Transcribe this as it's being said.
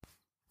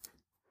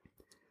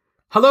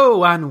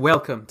Hello and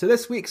welcome to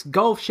this week's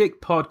Golf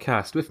Shake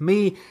podcast with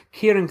me,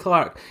 Kieran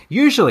Clark.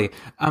 Usually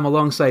I'm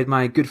alongside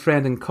my good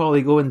friend and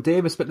colleague Owen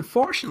Davis, but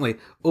unfortunately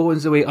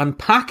Owen's away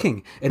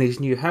unpacking in his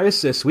new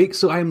house this week,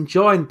 so I'm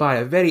joined by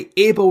a very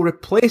able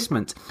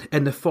replacement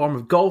in the form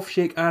of Golf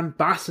Shake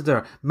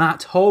ambassador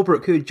Matt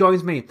Holbrook, who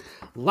joins me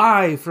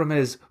live from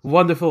his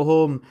wonderful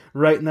home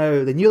right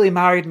now. The newly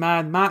married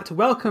man. Matt,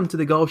 welcome to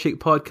the Golf Shake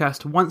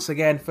podcast once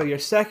again for your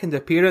second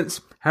appearance.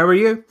 How are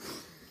you?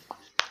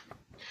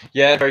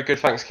 Yeah, very good.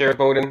 Thanks, Kieran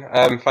Baldwin.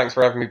 Thanks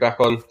for having me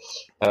back on.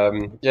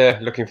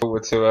 Looking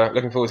forward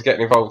to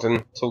getting involved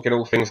and talking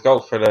all things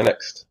golf for the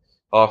next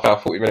half hour,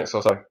 40 minutes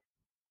or so.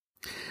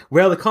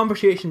 Well, the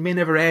conversation may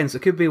never end. So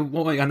it could be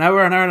an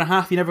hour and a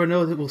half. You never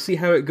know. We'll see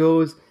how it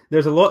goes.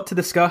 There's a lot to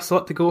discuss, a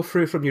lot to go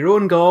through from your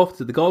own golf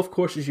to the golf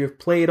courses you've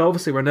played.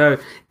 Obviously, we're now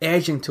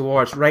edging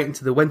towards right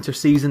into the winter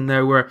season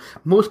now, where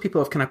most people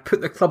have kind of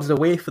put their clubs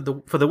away for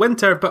the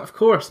winter. But of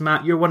course,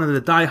 Matt, you're one of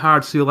the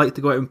diehards who like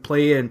to go out and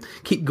play and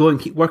keep going,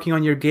 keep working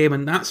on your game,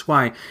 and that's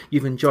why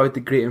you've enjoyed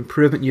the great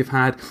improvement you've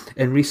had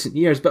in recent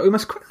years. But we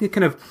must quickly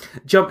kind of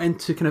jump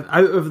into kind of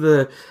out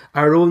of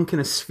our own kind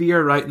of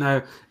sphere right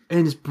now,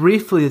 and just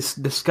briefly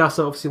discuss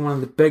obviously one of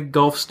the big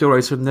golf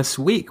stories from this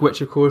week, which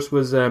of course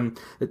was the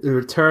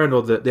return,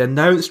 or the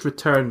announced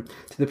return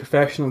to the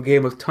professional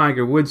game of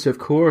Tiger Woods, who of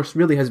course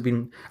really has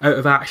been out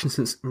of action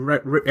since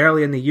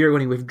early in the year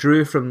when he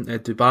withdrew from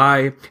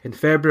Dubai in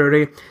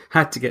February,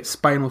 had to get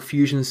spinal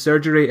fusion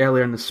surgery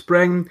earlier in the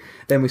spring.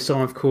 Then we saw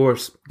him of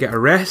course get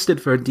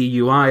arrested for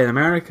DUI in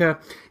America.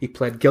 He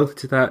pled guilty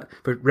to that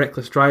for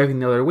reckless driving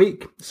the other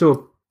week.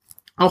 So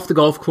off the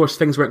golf course,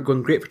 things weren't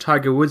going great for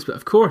Tiger Woods, but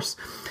of course,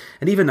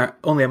 and even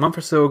only a month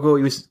or so ago,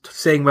 he was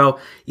saying, well,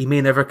 he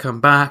may never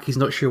come back. He's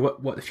not sure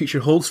what the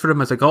future holds for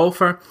him as a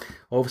golfer.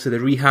 Obviously,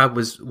 the rehab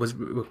was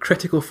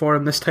critical for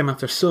him this time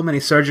after so many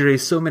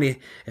surgeries, so many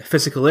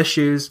physical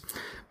issues.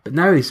 But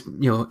now he's,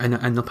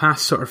 in the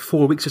past sort of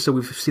 4 weeks or so,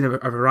 we've seen a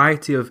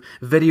variety of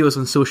videos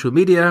on social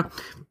media,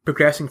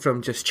 progressing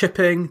from just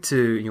chipping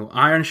to,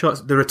 iron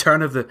shots, the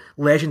return of the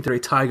legendary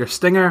Tiger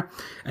Stinger,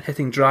 and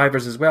hitting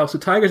drivers as well. So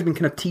Tiger's been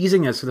kind of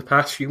teasing us for the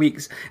past few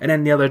weeks, and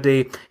then the other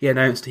day he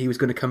announced he was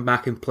going to come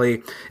back and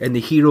play in the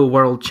Hero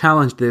World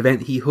Challenge, the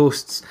event he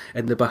hosts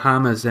in the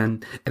Bahamas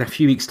in a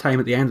few weeks'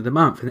 time at the end of the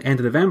month, at the end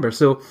of November.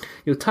 So,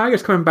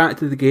 Tiger's coming back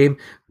to the game,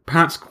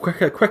 perhaps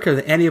quicker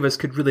than any of us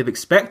could really have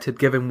expected,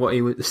 given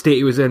the state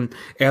he was in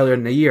earlier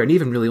in the year, and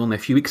even really only a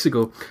few weeks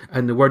ago,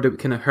 and the word that we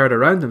kind of heard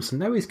around him. So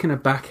now he's kind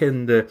of back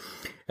in the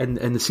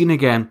scene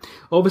again.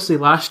 Obviously,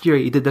 last year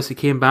he did this, he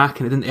came back,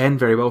 and it didn't end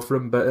very well for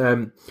him.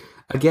 But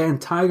again,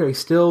 Tiger, he's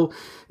still,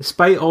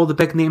 despite all the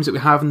big names that we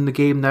have in the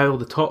game now,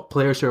 the top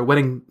players who are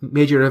winning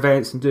major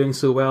events and doing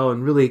so well,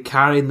 and really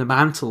carrying the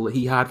mantle that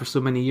he had for so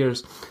many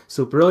years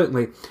so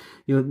brilliantly,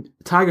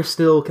 Tiger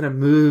still kind of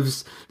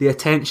moves the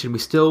attention.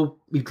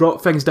 We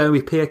drop things down,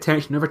 we pay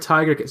attention. Whenever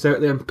Tiger gets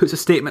out there and puts a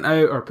statement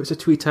out or puts a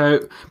tweet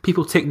out,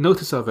 people take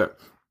notice of it.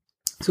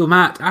 So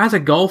Matt, as a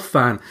golf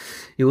fan,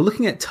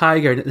 looking at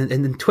Tiger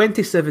in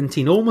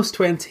 2017, almost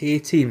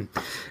 2018,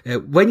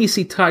 when you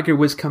see Tiger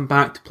Woods come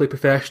back to play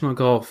professional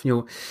golf,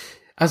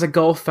 as a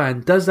golf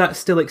fan, does that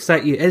still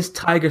excite you? Is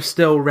Tiger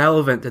still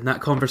relevant in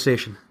that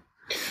conversation?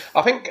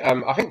 I think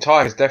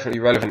Tiger is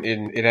definitely relevant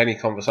in any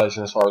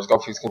conversation as far as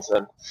golf is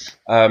concerned.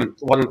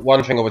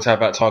 One thing I would say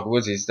about Tiger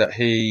Woods is that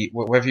he,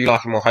 whether you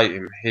like him or hate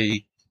him,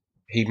 he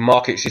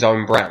markets his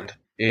own brand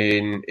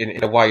in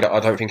a way that I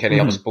don't think any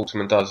other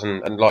sportsman does.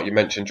 And like you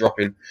mentioned,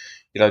 dropping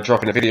the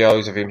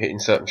videos of him hitting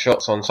certain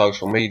shots on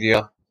social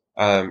media,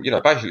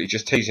 basically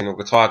just teasing all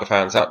the Tiger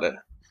fans out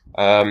there.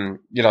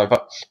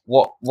 But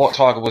what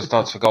Tiger Woods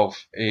does for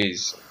golf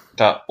is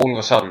that all of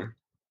a sudden,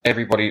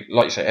 everybody,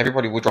 like you said,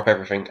 everybody will drop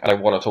everything and they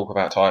want to talk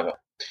about Tiger.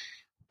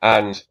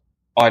 And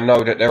I know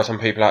that there are some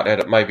people out there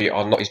that maybe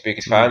are not his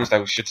biggest fans.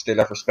 They should still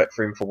have respect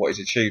for him for what he's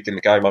achieved in the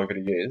game over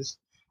the years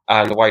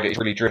and the way that he's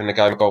really driven the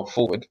game of golf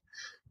forward.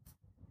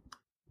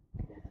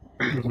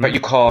 But you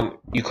can't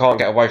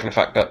get away from the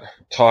fact that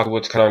Tiger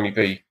Woods can only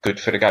be good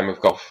for the game of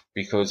golf,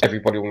 because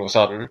everybody all of a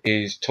sudden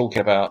is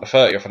talking about the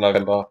 30th of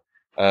November,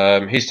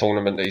 his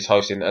tournament that he's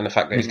hosting, and the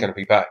fact that he's going to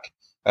be back.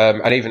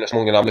 And even this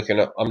morning, I'm looking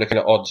at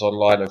odds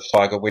online of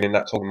Tiger winning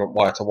that tournament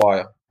wire to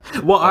wire.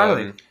 What are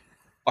they?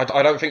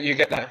 I don't think you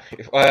get that.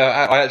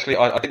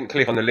 I didn't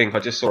click on the link. I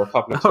just saw a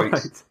couple of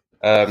tweets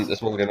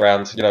this morning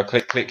around.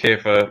 Click here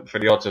for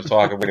the odds of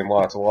Tiger winning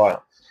wire to wire.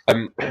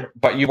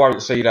 But you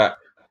won't see that.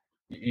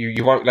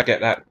 You won't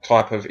get that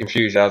type of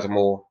enthusiasm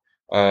or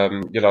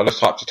those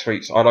types of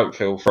tweets. I don't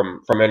feel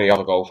from any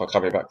other golfer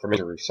coming back from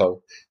injury.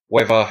 So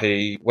whether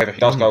he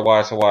does go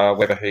wire to wire,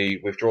 whether he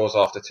withdraws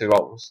after 2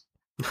 holes.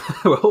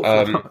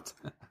 Well,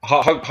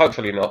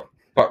 hopefully not.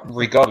 But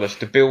regardless,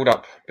 the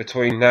build-up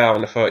between now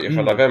and the 30th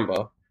of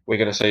November, we're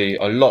going to see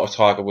a lot of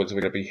Tiger Woods.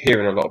 We're going to be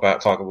hearing a lot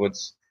about Tiger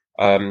Woods.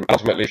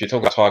 Ultimately, if you're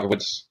talking about Tiger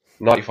Woods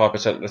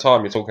 95% of the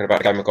time, you're talking about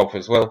the game of golf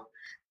as well.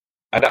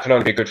 And that can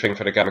only be a good thing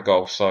for the game of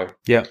golf. So,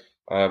 yeah,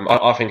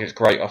 I think it's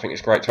great. I think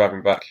it's great to have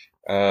him back.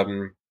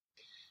 I'm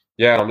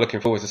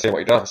looking forward to seeing what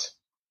he does.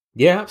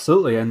 Yeah,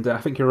 absolutely, and I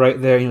think you're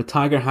right there.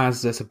 Tiger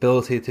has this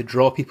ability to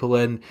draw people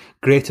in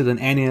greater than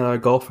any other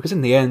golfer. Because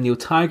in the end,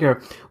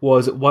 Tiger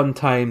was at one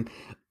time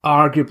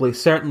arguably,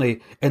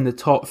 certainly in the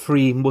top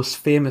three most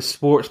famous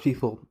sports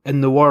people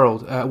in the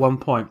world at one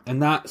point,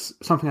 and that's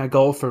something a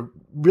golfer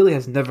really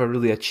has never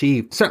really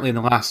achieved. Certainly in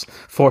the last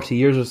 40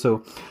 years or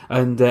so,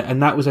 and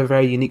that was a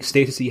very unique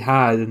status he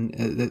had, and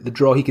the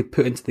draw he could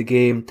put into the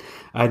game,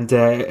 and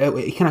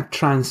he kind of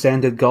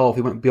transcended golf.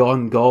 He went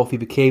beyond golf. He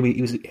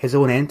was his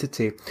own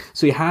entity.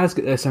 So he has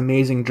got this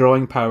amazing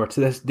drawing power to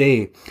this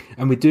day.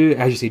 And we do,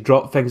 as you say,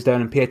 drop things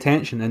down and pay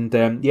attention.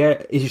 And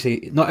yeah, as you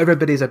say, not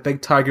everybody's a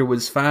big Tiger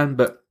Woods fan,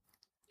 but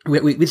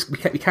we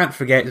can't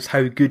forget just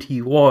how good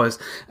he was.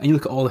 And you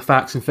look at all the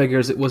facts and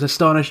figures, it was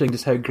astonishing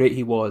just how great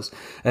he was.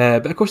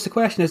 But of course the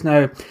question is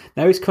now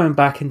he's coming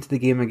back into the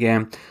game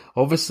again.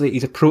 Obviously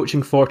he's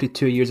approaching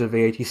 42 years of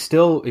age. He's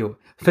still,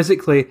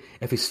 physically,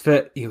 if he's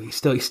fit, he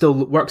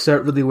still works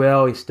out really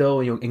well. He's still,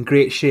 in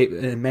great shape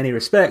in many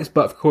respects.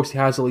 But of course he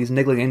has all these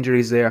niggling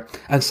injuries there,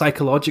 and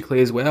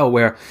psychologically as well,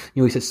 where,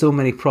 he's had so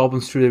many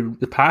problems through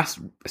the past,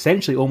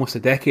 essentially almost a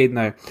decade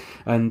now.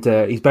 And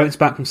he's bounced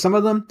back from some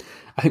of them.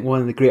 I think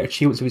one of the great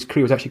achievements of his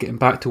career was actually getting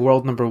back to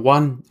world number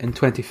one in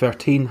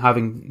 2013,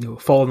 having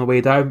fallen the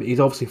way down.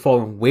 He's obviously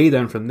fallen way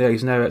down from there.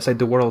 He's now outside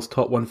the world's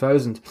top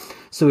 1,000.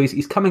 So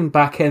he's coming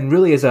back in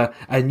really as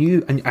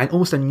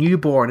almost a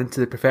newborn into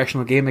the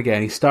professional game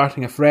again. He's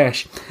starting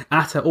afresh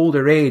at an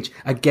older age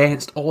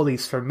against all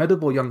these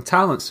formidable young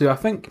talents who I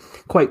think,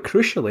 quite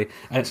crucially,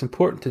 and it's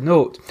important to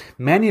note,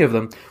 many of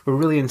them were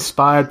really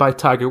inspired by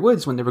Tiger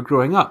Woods when they were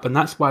growing up, and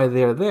that's why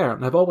they're there.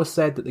 And I've always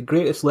said that the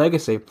greatest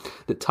legacy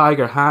that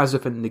Tiger has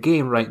within the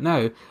game right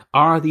now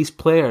are these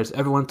players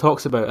everyone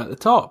talks about at the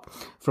top,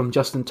 from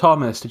Justin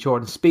Thomas to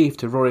Jordan Spieth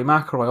to Rory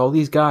McIlroy. All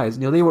these guys,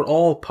 they were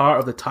all part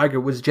of the Tiger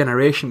Woods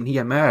generation when he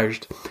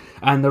emerged,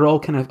 and they're all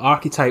kind of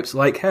archetypes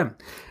like him.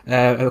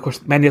 And of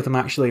course, many of them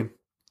actually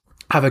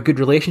have a good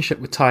relationship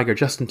with Tiger.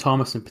 Justin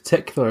Thomas in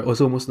particular was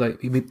almost like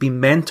he'd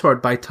been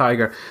mentored by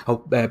Tiger.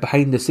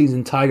 Behind the scenes,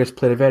 and Tiger's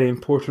played a very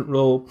important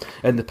role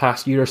in the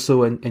past year or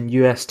so in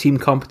US team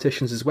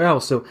competitions as well.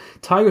 So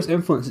Tiger's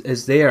influence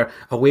is there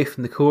away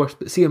from the course,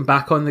 but see him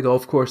back on the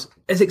golf course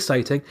is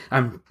exciting.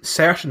 I'm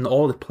certain that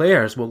all the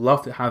players will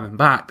love to have him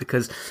back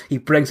because he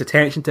brings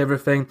attention to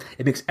everything.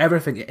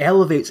 It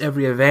elevates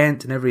every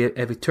event and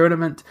every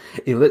tournament.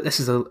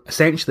 This is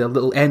essentially a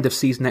little end of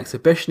season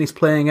exhibition he's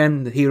playing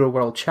in, the Hero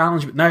World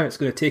Challenge, but now it's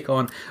going to take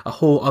on a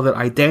whole other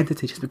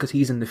identity just because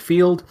he's in the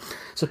field.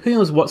 So who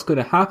knows what's going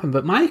to happen.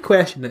 But my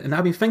question, and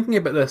I've been thinking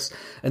about this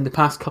in the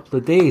past couple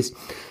of days,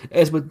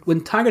 is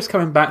when Tiger's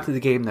coming back to the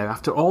game now,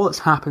 after all that's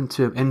happened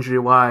to him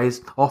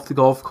injury-wise, off the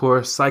golf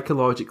course,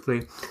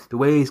 psychologically, the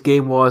way his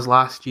game was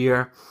last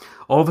year,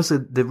 obviously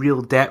the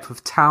real depth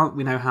of talent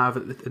we now have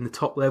in the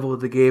top level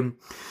of the game,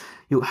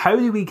 how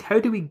do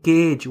we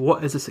gauge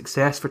what is a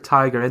success for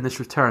Tiger in this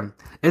return?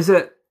 Is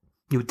it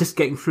just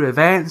getting through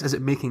events? Is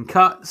it making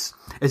cuts?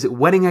 Is it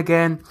winning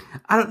again?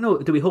 I don't know.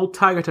 Do we hold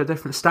Tiger to a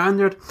different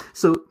standard?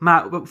 So,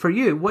 Matt, for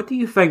you, what do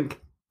you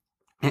think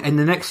in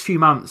the next few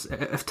months,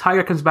 if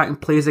Tiger comes back and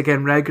plays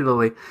again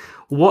regularly,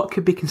 what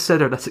could be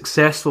considered a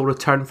successful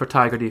return for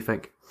Tiger, do you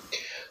think?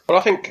 Well,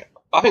 I think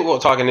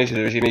what Tiger needs to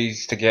do is he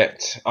needs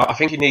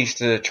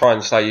to try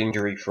and stay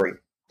injury free.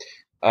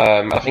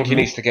 I think he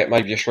needs to get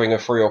maybe a string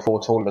of 3 or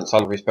 4 tournaments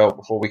under his belt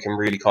before we can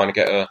really kind of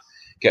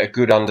get a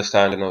good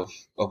understanding of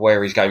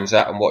where his game's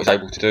at and what he's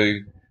able to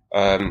do.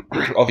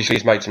 Obviously,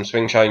 he's made some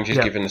swing changes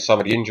given some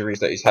of the injuries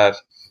that he's had.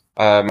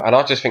 And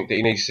I just think that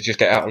he needs to just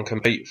get out and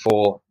compete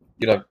for,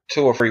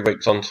 2 or 3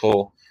 weeks on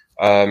tour.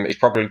 He's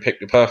probably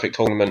picked the perfect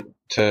tournament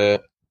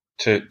to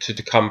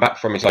come back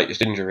from his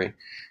latest injury.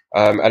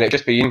 And it'd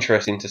just be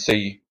interesting to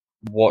see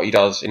what he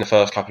does in the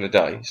first couple of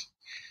days.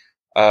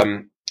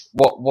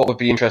 What would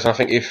be interesting, I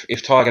think,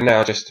 if Tiger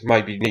now just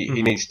maybe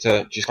he needs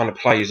to just kind of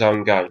play his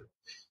own game.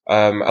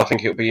 I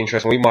think it would be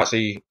interesting. We might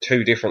see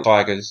 2 different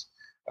Tigers,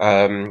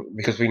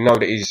 because we know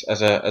that he's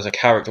as a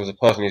character, as a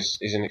person,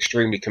 is an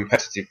extremely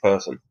competitive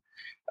person.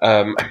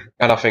 And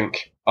I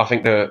think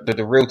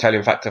the real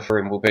telling factor for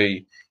him will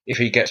be if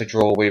he gets a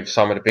draw with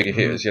some of the bigger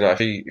hitters.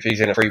 If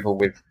he's in a free ball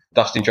with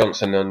Dustin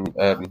Johnson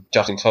and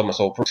Justin Thomas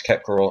or Brooks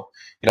Koepka, or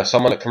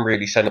someone that can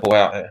really send the ball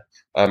out there.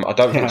 I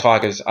don't think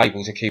Tiger's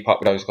able to keep up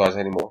with those guys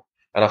anymore.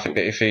 And I think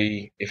that if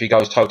he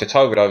goes toe to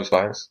toe with those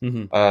guys,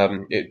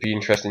 it'd be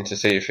interesting to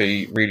see if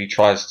he really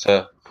tries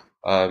to,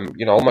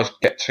 almost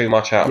get too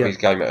much out of his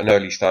game at an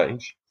early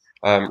stage,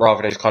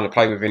 rather than just kind of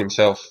play within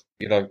himself.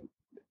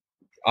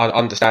 I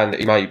understand that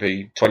he may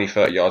be 20,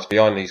 30 yards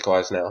behind these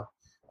guys now,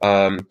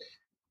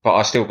 but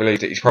I still believe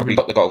that he's probably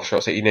got the golf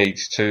shots that he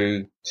needs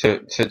to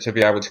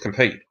be able to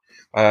compete.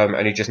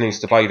 And he just needs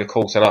to play the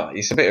course. And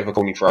it's a bit of a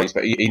corny phrase,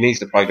 but he needs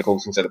to play the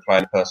course instead of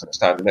playing the person that's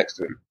standing next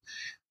to him.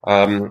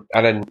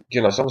 And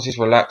then, as long as he's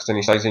relaxed and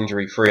he stays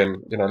injury free,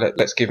 and,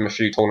 let's give him a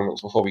few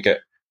tournaments before we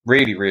get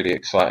really, really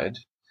excited.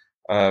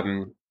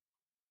 And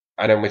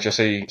then we just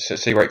see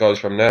where it goes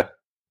from there.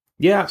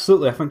 Yeah,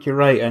 absolutely. I think you're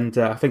right. And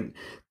I think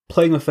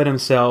playing within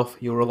himself,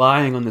 you're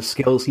relying on the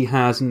skills he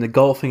has and the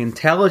golfing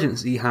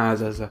intelligence he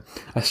has as a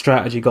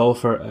strategy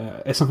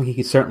golfer. It's something he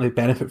could certainly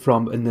benefit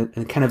from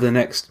in kind of the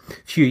next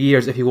few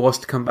years if he was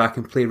to come back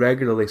and play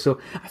regularly. So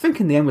I think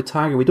in the end with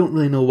Tiger, we don't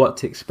really know what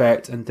to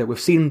expect, and we've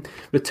seen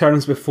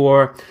returns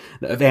before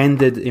that have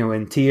ended,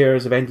 in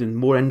tears, have ended in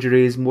more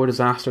injuries, more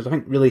disasters. I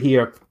think really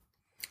here,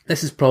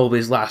 this is probably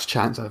his last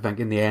chance. I think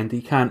in the end,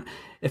 he can't.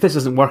 If this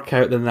doesn't work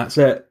out, then that's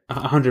it,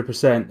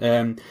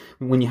 100%.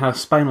 When you have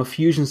spinal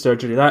fusion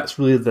surgery, that's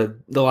really the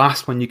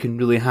last one you can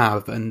really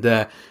have. And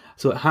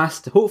so it has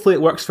to, hopefully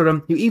it works for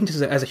him, even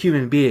just as a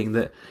human being,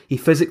 that he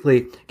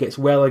physically gets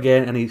well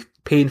again and he's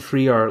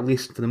pain-free, or at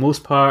least for the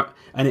most part,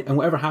 and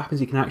whatever happens,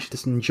 he can actually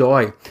just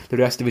enjoy the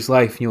rest of his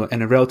life,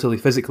 in a relatively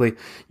physically,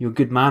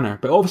 good manner.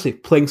 But obviously,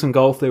 playing some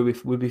golf there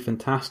would be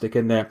fantastic.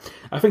 And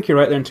I think you're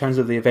right there in terms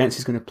of the events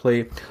he's going to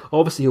play.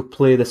 Obviously, he'll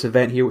play this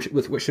event here,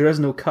 which there is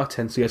no cut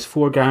in, so he has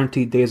 4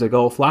 guaranteed days of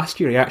golf. Last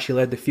year, he actually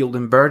led the field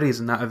in birdies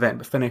in that event,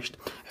 but finished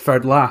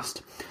third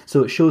last.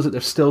 So it shows that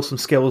there's still some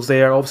skills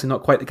there. Obviously,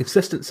 not quite the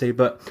consistency,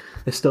 but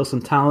there's still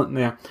some talent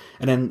there.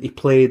 And then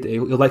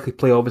he'll likely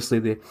play, obviously,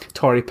 the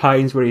Torrey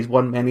Pines, where he's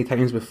won many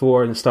times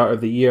before in the start of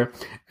the year.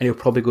 And he'll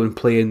probably go and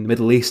play in the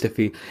Middle East if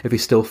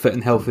he's still fit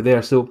and healthy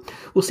there. So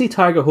we'll see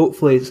Tiger,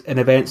 hopefully, in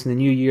events in the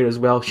new year as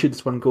well, should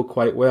this one go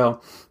quite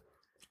well.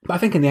 But I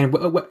think in the end,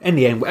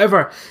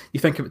 whatever you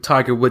think about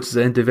Tiger Woods as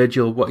an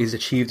individual, what he's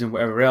achieved and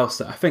whatever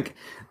else, I think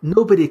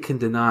nobody can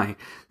deny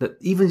that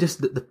even just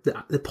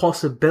the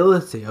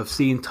possibility of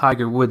seeing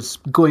Tiger Woods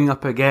going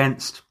up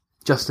against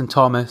Justin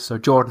Thomas or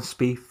Jordan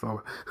Spieth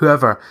or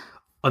whoever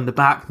on the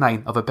back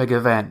nine of a big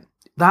event,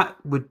 that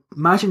would,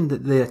 imagine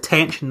the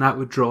attention that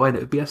would draw in. It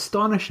would be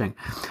astonishing.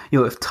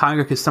 If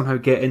Tiger could somehow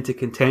get into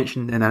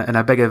contention in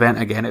a big event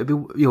again,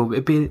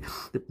 it'd be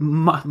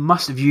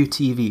must view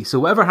TV. So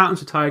whatever happens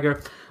with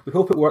Tiger, we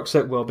hope it works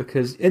out well,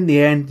 because in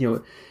the end,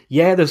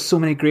 there's so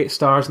many great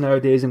stars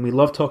nowadays, and we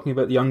love talking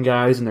about the young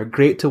guys, and they're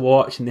great to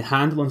watch, and they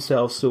handle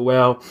themselves so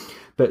well.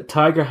 But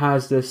Tiger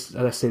has this,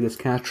 as I say, this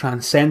kind of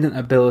transcendent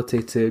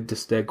ability to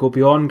just go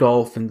beyond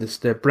golf and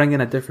just bring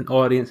in a different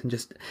audience and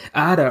just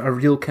add a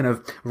real kind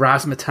of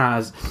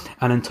razzmatazz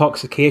and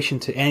intoxication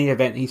to any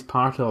event he's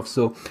part of.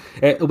 So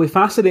it'll be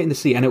fascinating to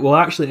see, and it will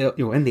actually,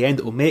 in the end,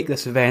 it will make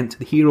this event,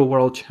 the Hero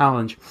World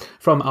Challenge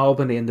from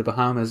Albany in the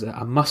Bahamas,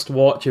 a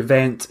must-watch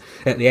event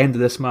at the end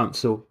of this month.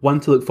 So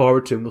one to look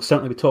forward to, and we'll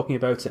certainly be talking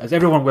about it, as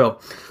everyone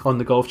will, on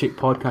the Golf Shake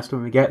podcast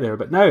when we get there.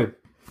 But now,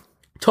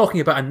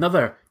 talking about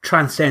another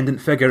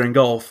transcendent figure in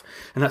golf,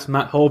 and that's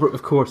Matt Holbrook,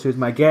 of course, who's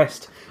my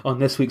guest on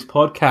this week's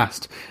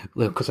podcast,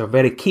 because they're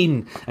very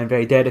keen and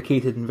very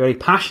dedicated and very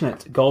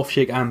passionate Golf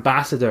Shake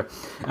ambassador.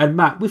 And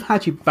Matt, we've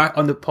had you back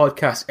on the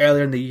podcast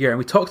earlier in the year, and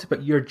we talked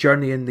about your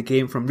journey in the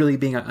game from really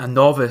being a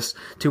novice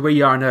to where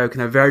you are now,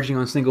 kind of verging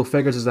on single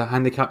figures as a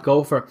handicapped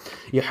golfer.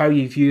 How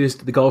you've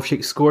used the Golf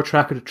Shake score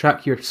tracker to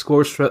track your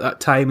scores throughout that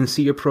time and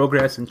see your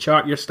progress and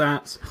chart your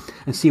stats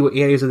and see what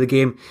areas of the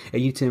game you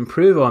need to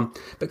improve on.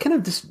 But kind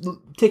of just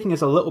taking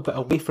us a little bit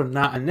away from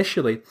that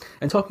initially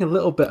and talking a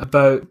little bit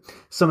about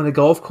some of the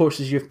golf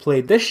courses you've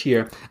played this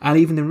year and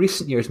even in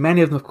recent years.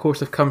 Many of them, of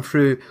course, have come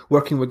through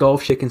working with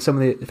Golf Shake and some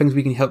of the things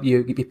we can help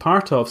you be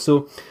part of.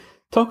 So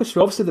talk us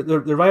through, obviously,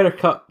 the Ryder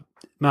Cup,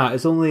 Matt,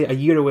 is only a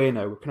year away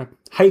now. We're kind of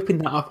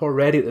hyping that up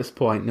already at this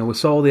point. We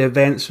saw all the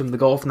events from the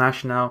Golf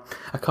National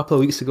a couple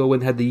of weeks ago when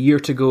they had the year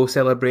to go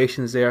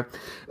celebrations there.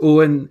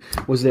 Owen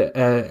was at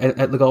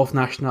the Golf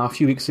National a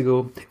few weeks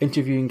ago,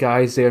 interviewing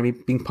guys there,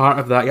 being part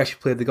of that. He actually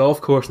played the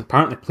golf course and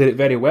apparently played it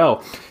very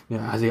well.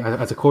 As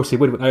of course he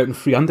would, went out in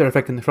 3 under, I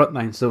think, in the front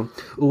nine. So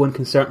Owen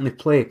can certainly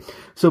play.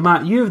 So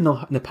Matt, you've in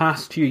the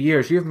past few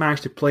years, you've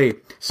managed to play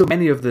so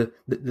many of the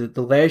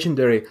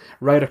legendary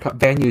Ryder Cup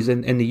venues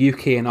in the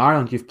UK and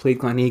Ireland. You've played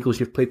Glen Eagles,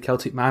 you've played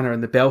Celtic Manor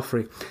and the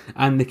Belfry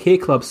and the K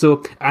Club.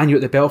 So, and you're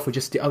at the Belfry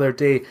just the other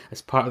day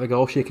as part of the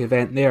Golf Shake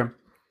event there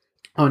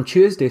on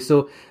Tuesday.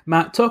 So,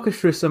 Matt, talk us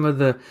through some of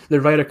the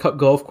Ryder Cup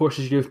golf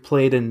courses you've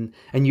played and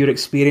your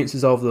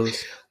experiences of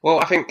those. Well,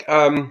 I think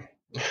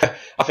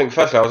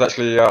firstly, I was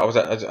actually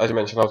as you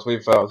mentioned, I was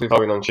with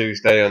Owen on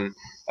Tuesday, and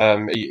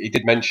he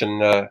did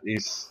mention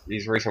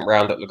his recent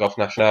round at Le Golf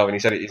National, and he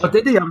said it. Oh,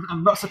 did he?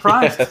 I'm not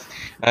surprised.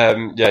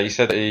 He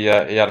said that he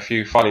had a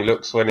few funny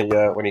looks when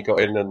he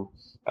got in, and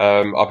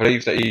I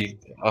believe that he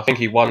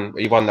won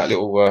that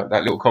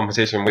little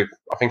competition with.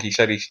 I think he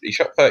said he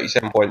shot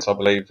 37 points, I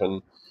believe,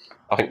 and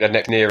I think the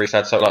next nearest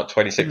had something like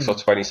 26 or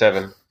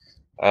 27.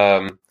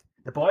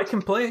 The boy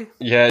can play.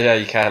 Yeah,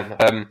 he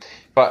can.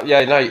 But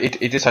yeah, no, he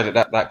did say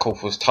that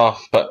course was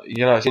tough. But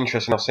it's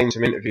interesting. I've seen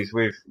some interviews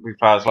with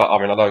players. I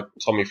know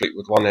Tommy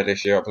Fleetwood won there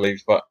this year, I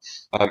believe. But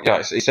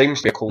it seems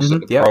to be a course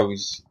that the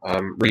pros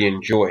really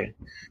enjoy.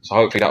 So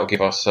hopefully that will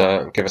give us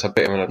a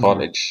bit of an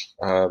advantage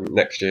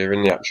next year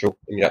in the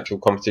actual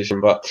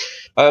competition. But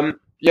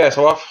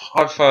so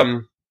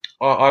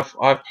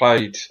I've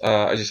played,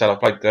 as you said, I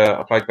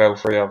played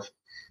Belfry.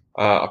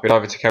 I've been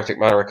over to Celtic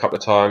Manor a couple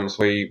of times.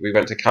 We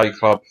went to K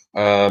Club.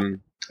 I think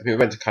we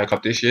went to K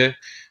Club this year,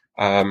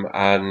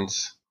 and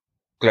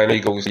Glen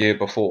Eagles the year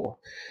before.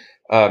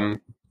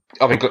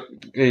 I mean,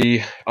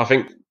 I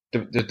think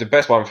the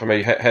best one for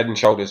me, head and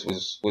shoulders,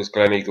 was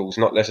Glen Eagles.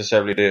 Not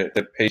necessarily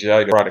the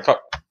PGA, the Ryder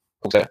Cup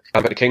course there,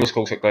 but the King's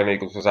course at Glen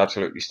Eagles was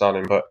absolutely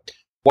stunning. But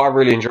what I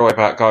really enjoy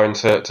about going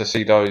to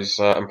see those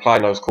and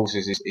playing those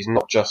courses is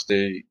not just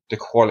the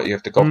quality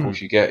of the golf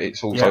course you get;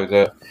 it's also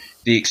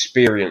the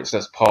experience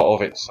that's part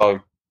of it. So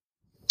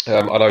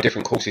I know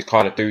different courses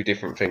kind of do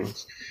different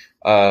things.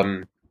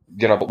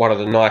 But one of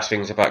the nice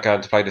things about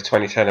going to play the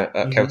 2010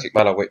 at Celtic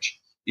Manor, which,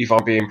 if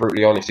I'm being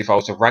brutally honest, if I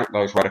was to rank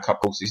those Ryder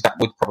Cup courses, that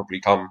would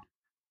probably come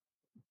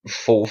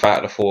fourth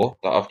out of the four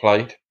that I've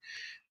played.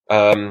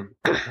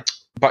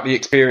 But the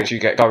experience you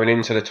get going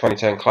into the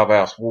 2010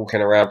 clubhouse,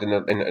 walking around in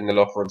the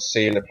locker room,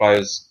 seeing the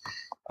players'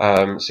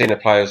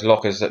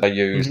 lockers that they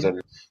used,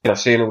 and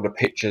seeing all the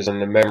pictures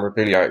and the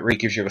memorabilia, it really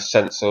gives you a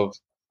sense of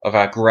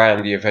how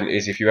grand the event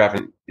is. If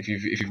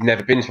you've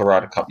never been to a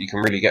Ryder Cup, you can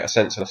really get a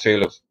sense and a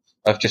feel of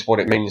just what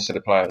it means to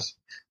the players.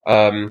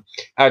 And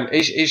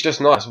it's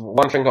just nice.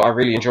 One thing that I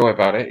really enjoy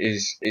about it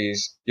is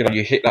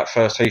you hit that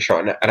first tee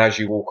shot, and as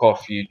you walk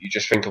off, you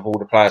just think of all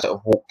the players that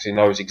have walked in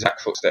those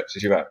exact footsteps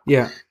as you have.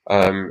 Yeah.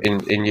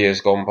 In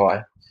years gone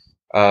by.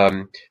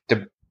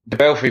 The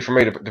Belfry for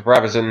me, the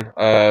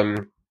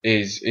Brabazon,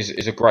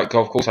 is a great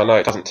golf course. I know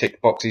it doesn't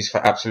tick boxes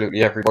for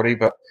absolutely everybody,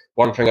 but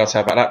one thing I'd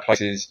say about that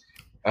place is,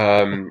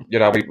 I know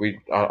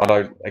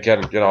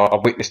again, I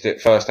witnessed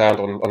it firsthand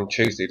on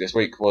Tuesday this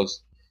week,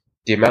 was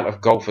the amount of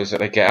golfers that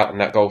they get out in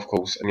that golf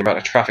course and the amount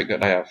of traffic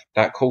that they have.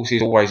 That course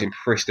is always in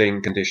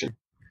pristine condition.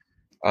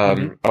 I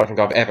don't think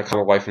I've ever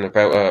come away from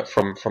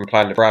from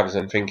playing the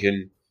Brabazon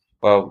thinking,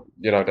 well,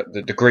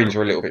 the greens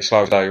were a little bit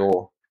slow today,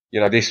 or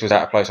this was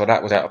out of place, or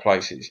that was out of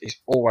place.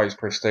 It's always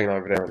pristine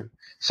over there. And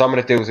some of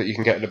the deals that you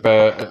can get at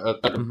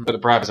the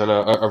Brabazon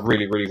are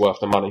really, really worth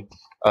the money.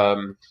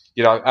 And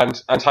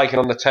taking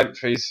on the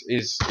 10th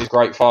is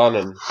great fun,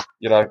 and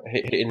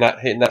hitting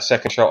that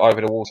second shot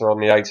over the water on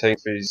the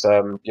 18th is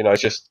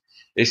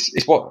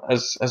it's what,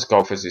 as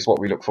golfers, it's what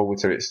we look forward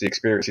to. It's the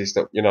experiences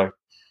that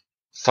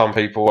some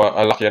people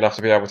are lucky enough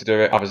to be able to do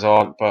it, others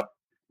aren't. But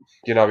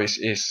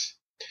it's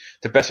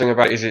the best thing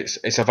about it is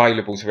it's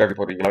available to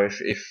everybody.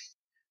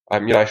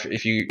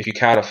 If you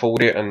can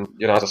afford it, and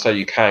as I say,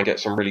 you can get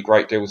some really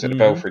great deals at the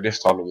Belfry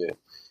this time of year.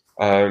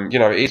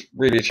 It is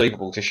really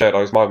achievable to share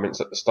those moments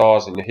that the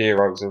stars and the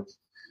heroes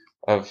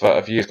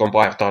of years gone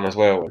by have done as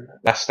well. And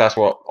that's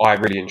what I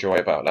really enjoy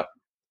about that.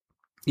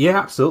 Yeah,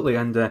 absolutely.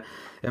 And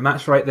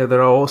Matt's right there.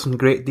 There are all some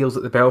great deals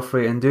at the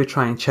Belfry, and do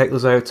try and check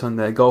those out on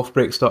the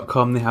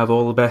golfbreaks.com. They have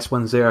all the best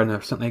ones there, and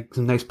there's some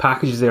nice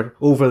packages there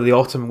over the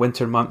autumn and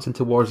winter months and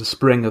towards the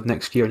spring of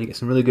next year, and you get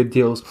some really good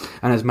deals.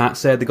 And as Matt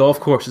said, the golf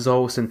course is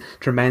always in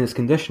tremendous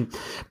condition.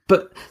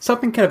 But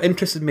something kind of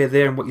interested me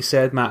there in what you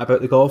said, Matt,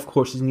 about the golf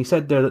courses, and you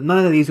said there that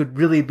none of these would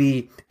really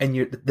be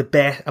in the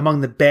best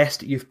among the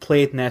best that you've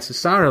played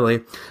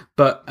necessarily,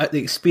 but the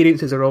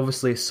experiences are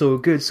obviously so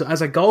good. So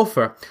as a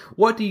golfer,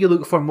 what do you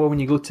look for more when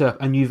you go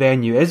to a new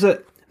venue? Is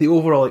it the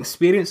overall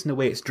experience and the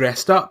way it's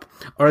dressed up,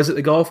 or is it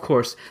the golf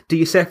course? Do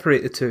you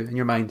separate the two in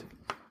your mind?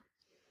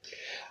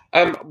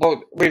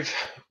 Well,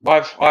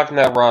 I've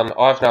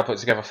now put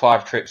together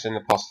 5 trips in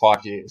the past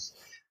 5 years,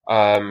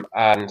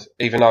 and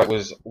even though it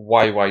was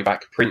way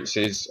back,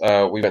 Prince's,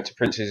 we went to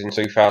Prince's in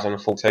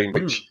 2014,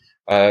 which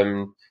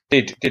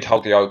did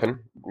hold the Open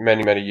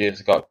many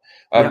years ago.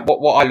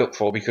 What I look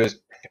for, because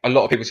a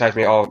lot of people say to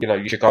me,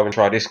 you should go and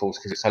try this course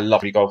because it's a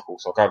lovely golf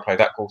course, or go and play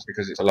that course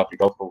because it's a lovely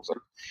golf course. And,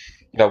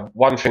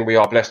 one thing we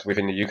are blessed with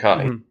in the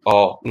UK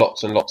are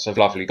lots and lots of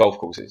lovely golf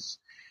courses.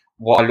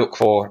 What I look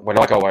for when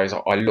I go away is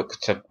I look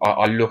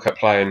at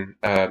playing,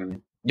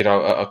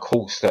 a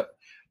course that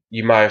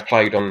you may have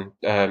played on,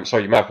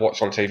 you may have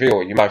watched on TV,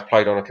 or you may have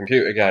played on a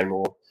computer game,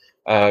 or,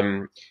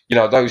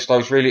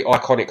 those really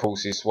iconic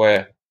courses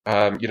where,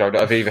 that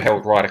have either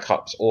held Ryder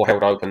Cups or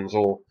held Opens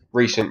or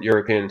recent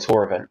European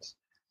Tour events.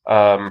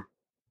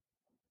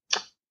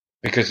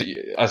 Because,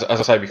 as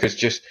I say, because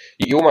just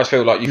you almost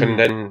feel like you can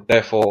then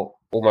therefore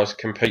almost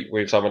compete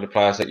with some of the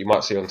players that you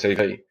might see on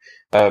TV.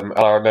 And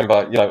I remember,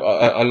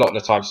 a lot of the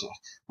times,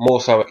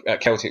 more so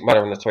at Celtic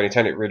Manor in the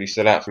 2010, it really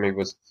stood out for me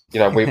was,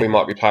 we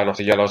might be playing off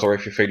the yellows, or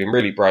if you're feeling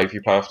really brave,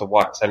 you play off the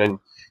whites, and then,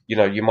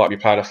 you might be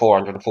playing a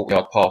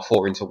 440-yard par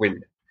 4 into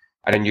wind.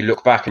 And then you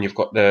look back and you've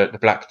got the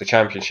black, the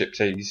championship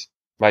tees,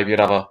 maybe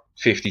another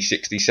 50,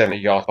 60, 70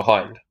 yards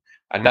behind.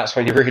 And that's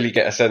when you really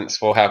get a sense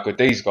for how good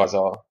these guys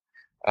are.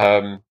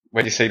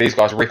 When you see these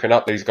guys ripping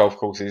up these golf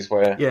courses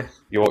where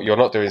you're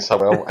not doing so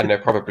well, and they're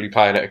probably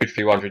playing at a good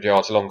few hundred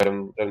yards longer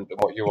than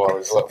what you are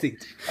as well.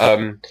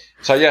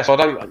 So I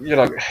don't,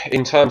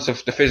 in terms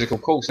of the physical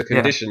course, the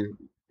condition,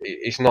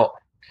 it's not,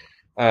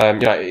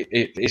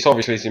 it's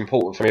obviously it's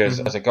important for me as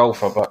a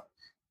golfer, but,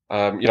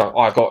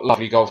 I've got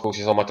lovely golf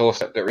courses on my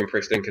doorstep that are in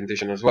pristine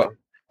condition as well.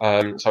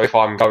 So if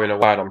I'm going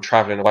away and I'm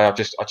travelling away, I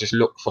just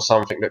look for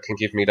something that can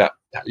give me that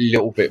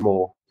little bit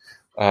more,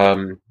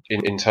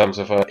 in terms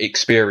of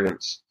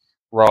experience,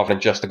 rather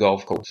than just a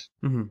golf course.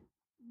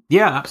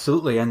 Yeah,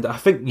 absolutely. And I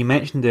think you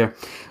mentioned there,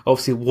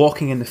 obviously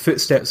walking in the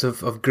footsteps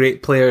of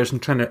great players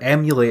and trying to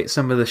emulate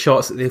some of the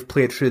shots that they've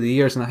played through the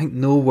years. And I think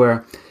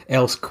nowhere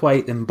else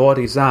quite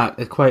embodies that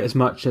quite as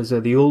much as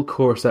the old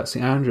course at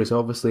St Andrews,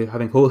 obviously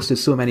having hosted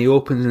so many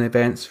Opens and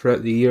events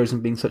throughout the years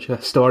and being such a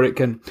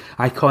historic and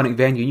iconic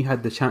venue. And you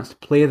had the chance to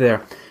play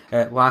there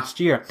last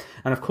year.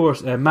 And of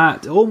course,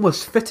 Matt,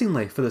 almost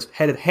fittingly for this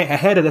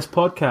ahead of this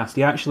podcast,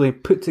 he actually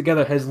put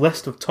together his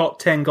list of top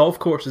 10 golf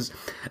courses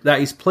that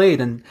he's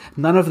played, and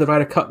none of the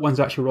Ryder Cup ones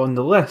actually were on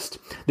the list.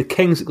 The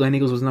Kings at Glen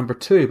Eagles was number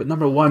 2, but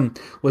number 1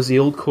 was the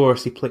old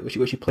course he played,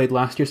 which he played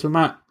last year. So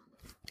Matt,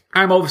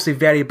 I'm obviously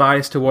very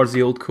biased towards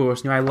the old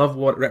course. I love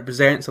what it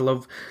represents. I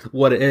love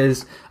what it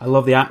is. I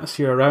love the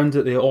atmosphere around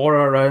it, the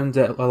aura around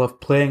it. I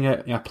love playing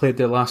it. I played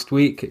there last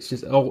week. It's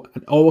just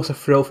always a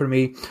thrill for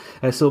me.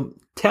 So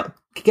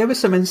give us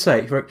some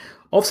insight. Right?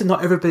 Obviously,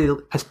 not everybody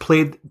has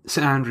played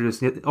St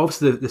Andrews.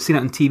 Obviously, they've seen it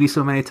on TV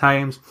so many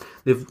times.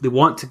 They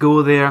want to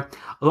go there.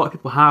 A lot of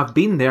people have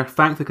been there,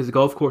 thankfully, because the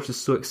golf course is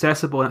so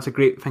accessible, and that's a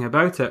great thing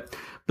about it.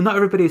 But not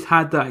everybody's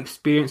had that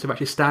experience of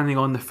actually standing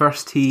on the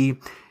first tee,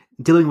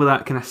 dealing with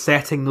that kind of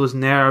setting, those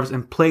nerves,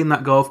 and playing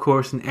that golf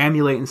course and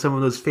emulating some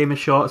of those famous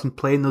shots and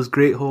playing those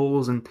great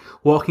holes and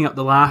walking up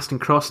the last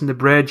and crossing the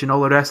bridge and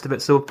all the rest of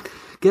it. So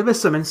give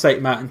us some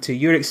insight, Matt, into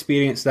your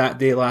experience that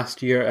day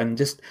last year and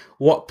just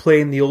what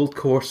playing the old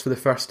course for the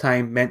first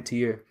time meant to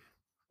you.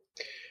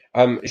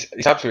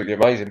 It's absolutely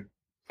amazing.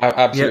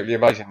 Absolutely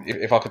amazing.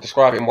 If I could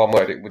describe it in one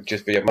word, it would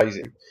just be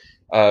amazing.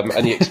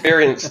 And the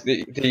experience,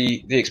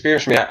 the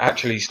experience for me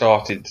actually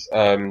started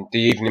the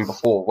evening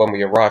before when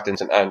we arrived in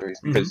St Andrews,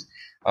 because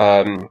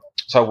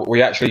so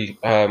we actually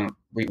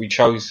we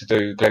chose to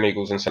do Glen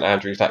Eagles and St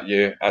Andrews that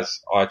year as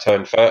I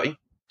turned 30.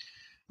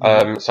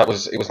 So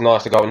it was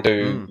nice to go and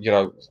do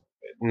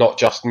not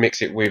just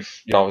mix it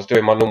with I was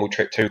doing my normal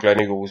trip to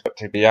Glen Eagles, but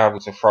to be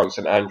able to throw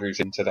St Andrews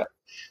into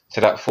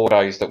that 4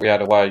 days that we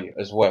had away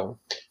as well.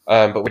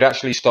 But we'd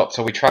actually stopped,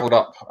 so we travelled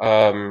up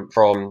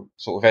from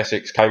sort of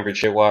Essex,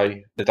 Cambridgeshire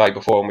way the day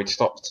before, and we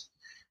stopped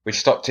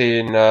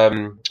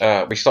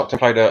and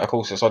played a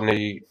course that's on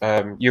the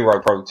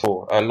Euro Pro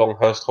Tour,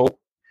 Longhurst Hall.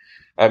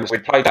 So we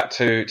played that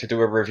to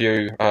do a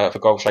review for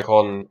Golf Shake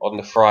on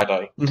the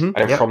Friday, and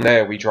then from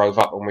there we drove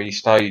up and we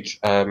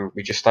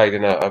just stayed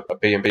in a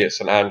B&B at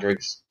St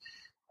Andrews.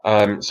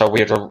 So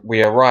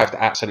we arrived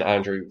at St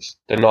Andrews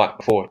the night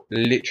before,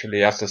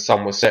 literally as the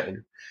sun was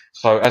setting.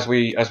 So as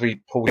we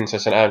pulled into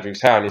St Andrews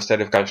town, instead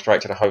of going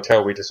straight to the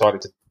hotel, we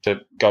decided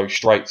to go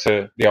straight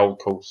to the old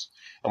course,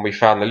 and we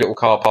found the little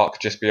car park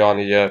just beyond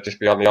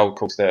the old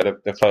course there,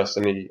 the first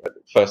tee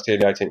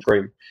and the 18th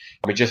green,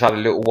 and we just had a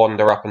little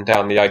wander up and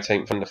down the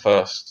 18th and the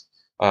first,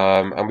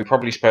 and we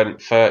probably spent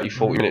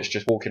 30-40 minutes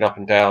just walking up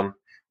and down,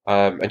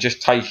 and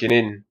just taking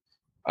in.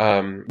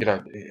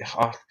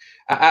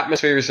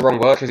 Atmosphere is the wrong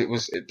word,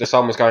 because the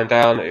sun was going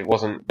down. There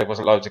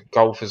wasn't loads of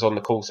golfers on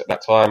the course at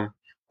that time.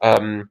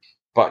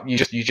 But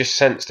you just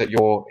sense that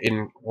you're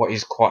in what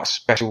is quite a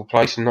special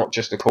place, not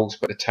just the course,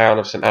 but the town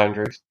of St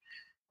Andrews.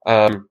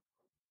 And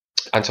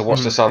to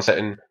watch the sun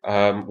setting,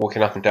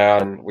 walking up and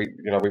down, we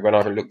went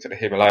over and looked at the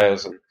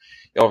Himalayas, and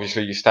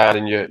obviously you stand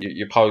and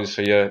you pose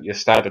for your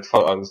standard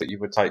photos that you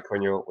would take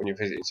when you're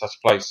visiting such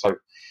a place. So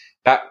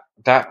that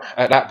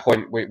at that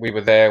point we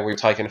were there, we were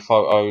taking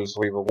photos,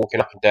 we were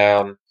walking up and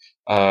down,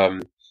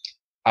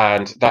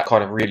 and that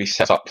kind of really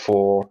set up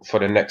for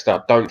the next day.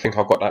 I don't think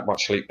I got that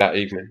much sleep that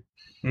evening.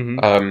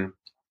 So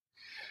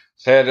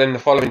then the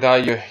following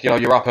day,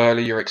 you're up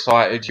early, you're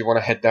excited, you want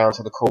to head down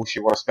to the course,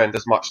 you want to spend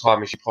as much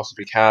time as you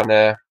possibly can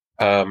there.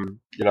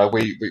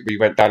 We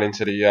went down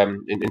into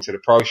the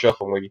pro shop,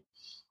 and we,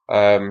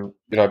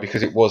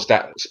 because it was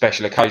that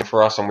special occasion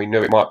for us, and we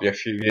knew it might be a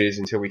few years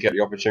until we get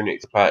the opportunity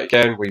to play it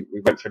again. We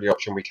went for the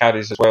option with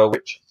caddies as well,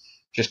 which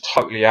just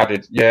totally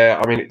added.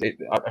 Yeah, I mean,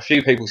 a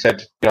few people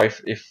said,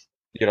 if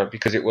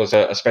because it was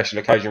a special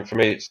occasion for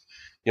me, it's,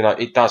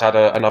 it does add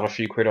another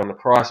few quid on the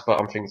price, but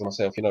I'm thinking to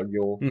myself,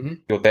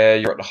 you're there,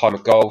 you're at the home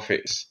of golf.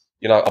 It's,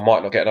 I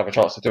might not get another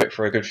chance to do it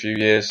for a good few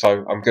years, so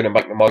I'm going to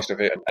make the most of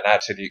it and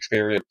add to the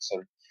experience.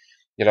 And,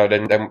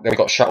 then we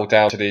got shuttled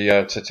down to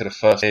the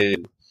first tee.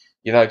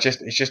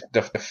 It's just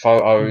the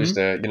photos,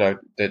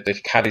 the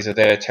caddies are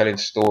there telling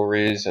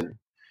stories, and,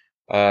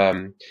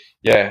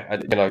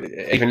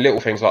 even little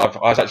things like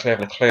I was actually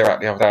having a clear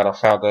out the other day, and I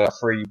found a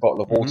free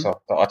bottle of water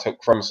that I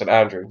took from St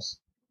Andrews.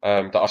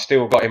 That I've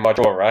still got in my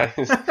drawer, right?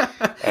 It's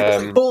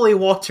like holy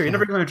water. You're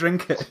never going to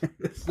drink it.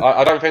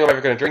 I don't think I'm ever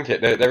going to drink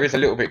it. There is a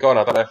little bit gone.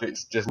 I don't know if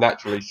it's just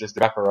naturally just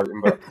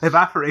evaporating, but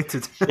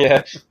evaporated.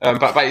 Yeah,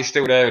 but it's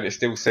still there and it's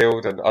still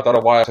sealed. And I don't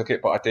know why I took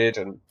it, but I did.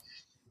 And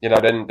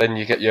then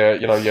you get your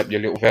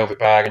little velvet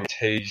bag and your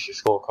tees, your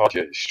scorecard,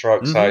 your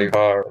stroke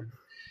saver.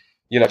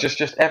 And,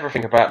 just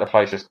everything about the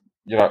place just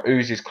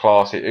oozes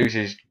class. It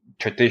oozes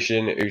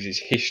tradition. It oozes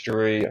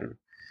history. And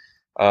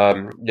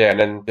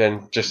and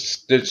then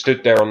just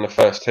stood there on the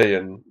first tee,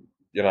 and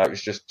it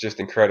was just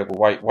incredible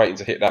waiting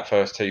to hit that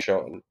first tee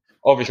shot, and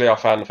obviously I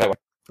found the fairway.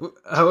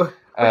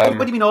 What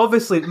do you mean?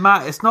 Obviously,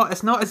 Matt, it's not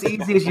as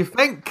easy as you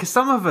think. 'Cause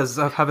some of us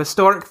have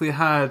historically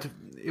had,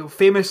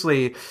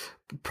 famously,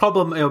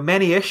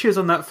 many issues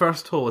on that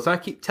first hole. As I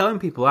keep telling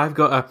people, I've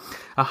got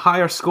a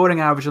higher scoring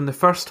average on the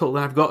first hole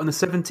than I've got on the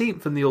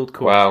 17th in the old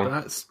course. Wow.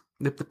 That's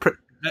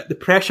the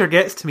pressure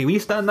gets to me. When you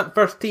stand that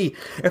first tee,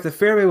 if the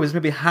fairway was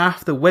maybe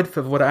half the width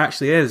of what it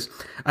actually is,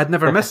 I'd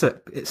never miss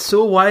it. It's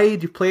so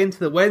wide, you play into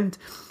the wind.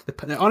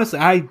 Honestly,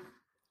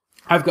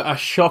 I've got a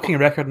shocking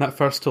record in that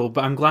first hole,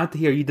 but I'm glad to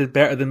hear you did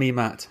better than me,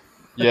 Matt.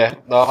 Yeah,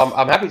 no,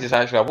 I'm happy to say,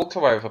 actually, I walked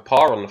away with a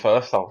par on the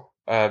first hole.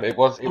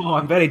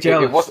 I'm very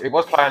jealous. It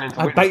was playing into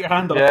the wind. I'd bite your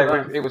hand off.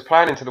 Yeah, it was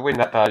playing into the wind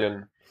that day,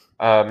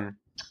 and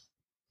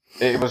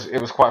it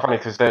was quite funny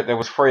because there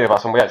was three of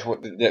us, and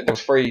there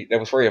was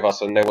three of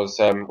us, and there was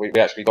we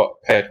actually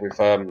got paired with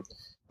a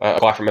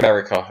guy from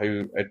America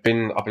who had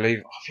been, I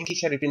think he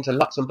said he'd been to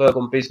Luxembourg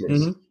on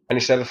business, and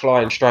instead of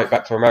flying straight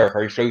back to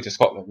America, he flew to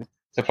Scotland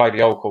to play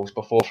the old course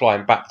before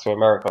flying back to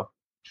America.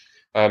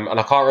 And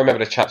I can't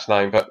remember the chap's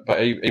name, but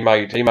he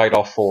made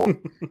our four.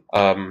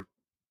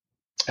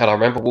 And I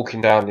remember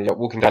walking down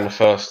the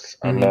first,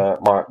 and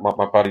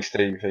my buddy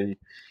Steve,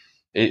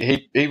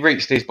 he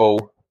reached his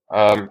ball,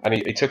 and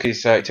he took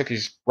his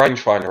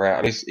rangefinder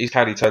out, and his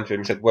caddy turned to him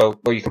and said, "Well,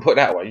 you can put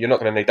that away. You're not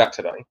going to need that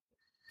today."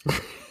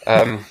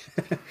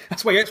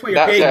 That's why you're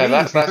paying. Yeah,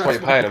 that's why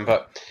you're paying him.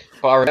 But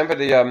I remember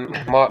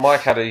my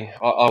caddy.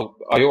 I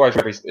always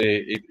remember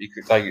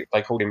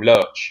they called him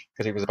Lurch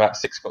because he was about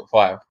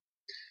 6'5".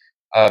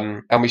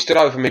 And we stood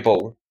over my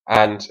ball,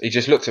 and he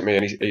just looked at me,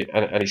 and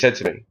he said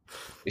to me,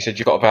 he said,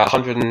 "You've got about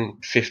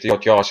 150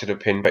 odd yards to the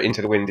pin, but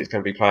into the wind it's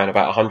going to be playing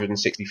about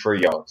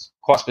 163 yards."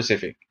 Quite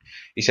specific.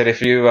 He said,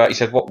 he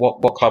said,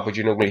 what club would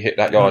you normally hit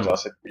that yard? I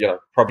said,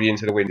 probably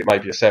into the wind, it may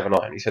be a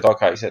 7-iron. He said,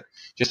 okay. He said,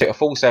 just hit a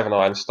full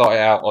 7-iron, start it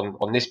out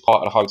on this part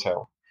of the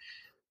hotel.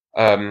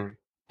 And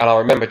I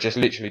remember just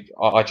literally,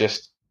 I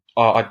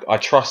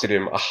trusted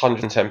him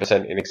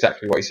 110% in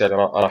exactly what he said,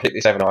 and I hit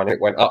this 7-iron, and it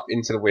went up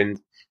into the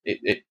wind.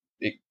 It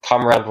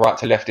come around right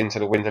to left into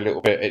the wind a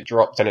little bit. It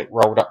dropped, and it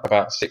rolled up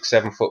about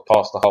 6-7 foot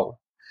past the hole.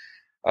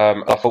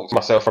 I thought to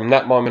myself, from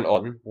that moment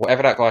on,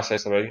 whatever that guy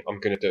says to me,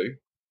 I'm going to do.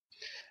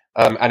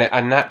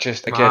 And that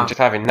just, again, just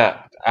having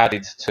that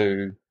added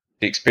to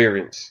the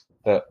experience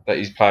that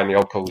he's playing the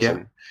old course.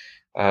 Yeah.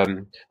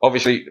 And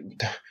obviously,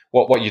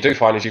 what you do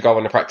find is you go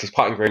on the practice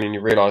putting green and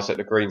you realise that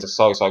the greens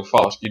are so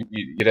fast.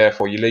 You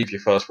therefore you leave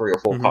your first 3 or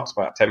 4 putts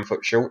about 10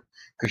 foot short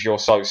because you're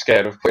so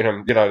scared of putting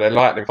them. They're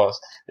lightning fast,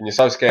 and you're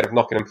so scared of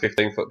knocking them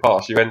 15 foot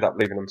past. You end up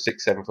leaving them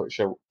 6-7 foot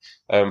short.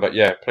 But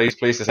yeah, pleased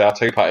to say our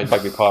 2-putted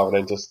made me par,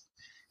 and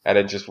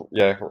then just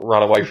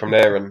run away from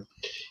there. And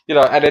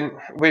and then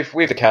with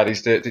the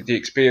caddies, the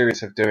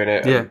experience of doing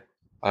it. Yeah.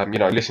 And,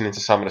 listening to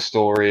some of the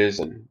stories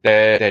and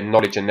their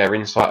knowledge and their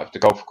insight of the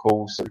golf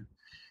course, and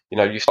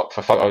you stop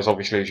for photos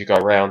obviously as you go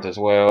around as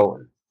well.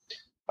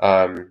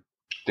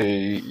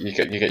 You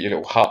get your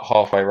little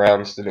halfway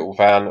rounds, the little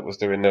van that was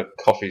doing the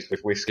coffees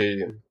with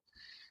whiskey, and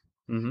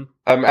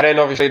and then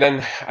obviously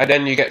then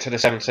you get to the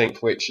 17th,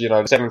 which the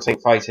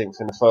 17th, 18th,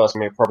 and the first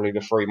are probably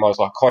the 3 most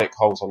iconic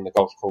holes on the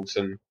golf course.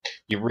 And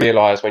you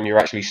realise when you're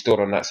actually stood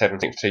on that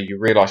 17th tee, you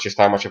realise just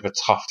how much of a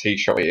tough tee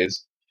shot it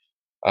is.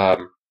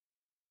 And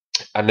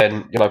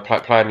then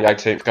playing the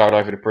 18th, going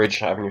over the bridge,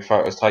 having your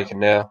photos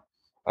taken there.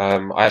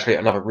 I actually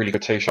hit another really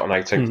good tee shot on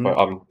 18th, but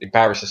I'm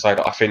embarrassed to say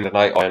that I finned an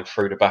 8-iron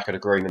through the back of the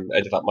green and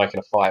ended up making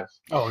a 5.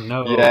 Oh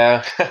no!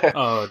 Yeah.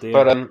 Oh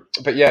dear.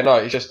 But yeah, no,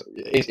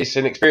 it's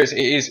an experience.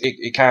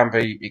 It can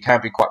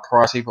be quite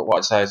pricey. But what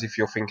I'd say is, if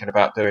you're thinking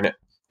about doing it,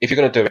 if you're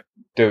going to do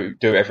it,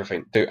 do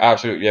everything, do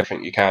absolutely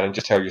everything you can, and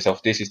just tell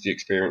yourself this is the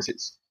experience.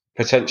 It's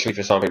potentially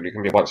for some people it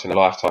can be once in a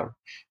lifetime,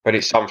 but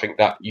it's something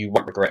that you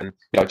won't regret. And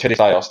to this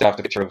day, I still have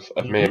the picture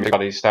of me and my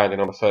buddies standing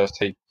on the first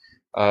tee.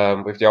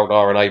 With the old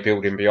R&A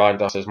building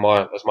behind us as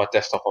my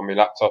desktop on my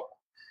laptop.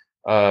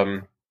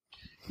 And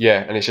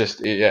it's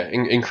just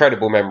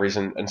incredible memories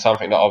and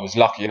something that I was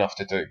lucky enough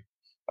to do.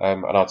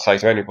 And I'd say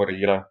to anybody,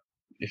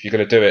 if you're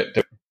going to do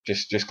it,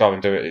 just go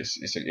and do it.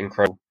 It's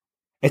incredible.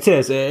 It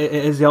is. It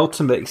is the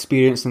ultimate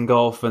experience in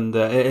golf, and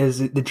it is.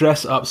 They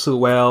dress it up so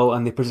well,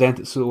 and they present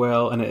it so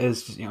well, and it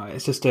is.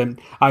 It's just.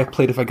 I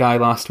played with a guy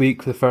last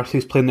week he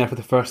was playing there for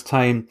the first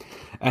time,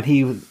 and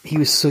he was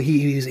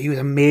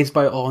amazed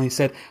by it all. And he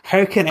said,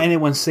 "How can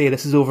anyone say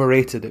this is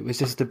overrated? It was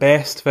just the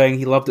best thing.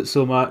 He loved it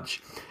so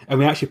much." And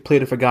we actually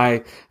played with a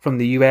guy from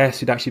the US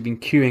who'd actually been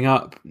queuing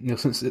up,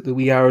 since the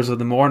wee hours of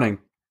the morning.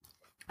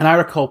 And I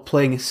recall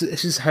playing. This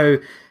is how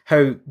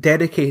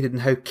dedicated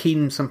and how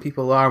keen some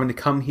people are when they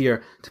come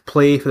here to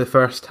play for the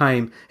first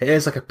time. It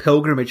is like a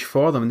pilgrimage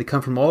for them, and they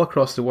come from all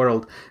across the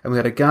world. And we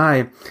had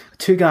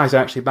 2 guys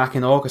actually back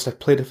in August. I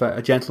played with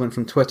a gentleman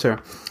from Twitter,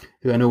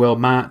 who I know well,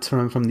 Matt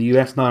from the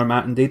US, another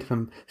Matt indeed,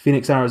 from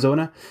Phoenix,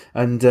 Arizona,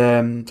 and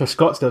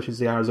Scottsdale, should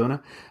say,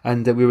 Arizona.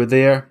 And we were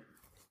there.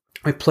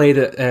 I played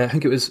at I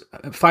think it was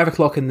 5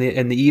 o'clock in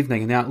the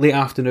evening, in the late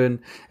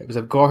afternoon. It was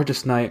a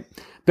gorgeous night,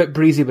 a bit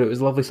breezy, but it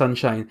was lovely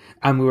sunshine.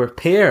 And we were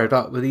paired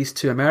up with these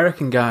two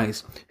American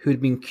guys who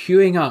had been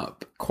queuing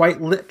up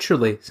quite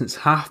literally since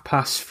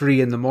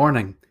 3:30 in the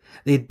morning.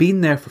 They'd been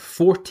there for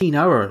 14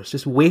 hours,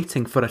 just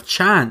waiting for a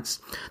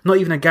chance, not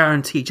even a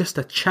guarantee, just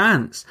a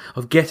chance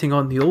of getting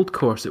on the old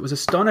course. It was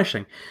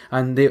astonishing,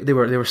 and they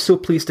were so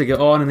pleased to get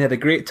on, and they had a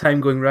great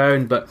time going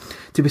round. But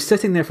to be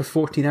sitting there for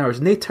 14 hours,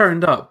 and they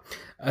turned up,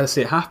 as I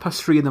say, at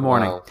 3:30 in the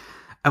morning, Wow.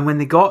 and when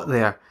they got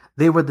there,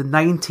 they were the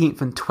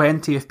 19th and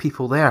 20th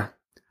people there.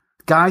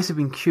 Guys have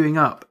been queuing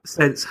up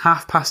since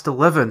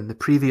 11:30 the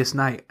previous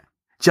night,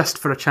 just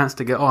for a chance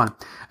to get on.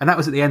 And that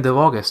was at the end of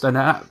August. And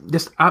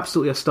just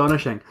absolutely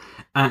astonishing.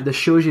 And this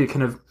shows you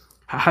kind of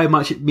how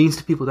much it means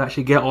to people to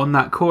actually get on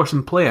that course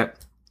and play it.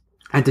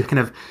 And to kind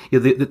of,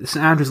 the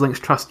St Andrews Links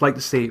Trust like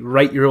to say,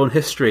 write your own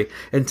history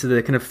into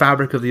the kind of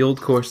fabric of the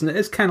old course. And it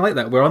is kind of like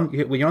that.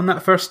 When you're on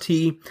that first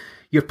tee,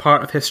 you're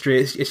part of history.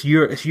 It's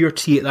your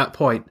tee at that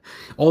point.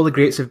 All the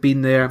greats have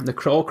been there. They're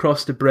all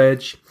crossed the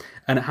bridge.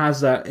 And it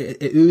has that,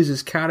 it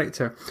oozes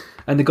character.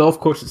 And the golf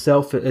course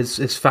itself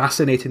is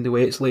fascinating the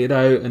way it's laid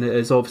out, and it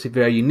is obviously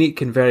very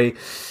unique and very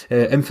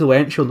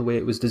influential in the way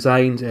it was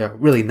designed,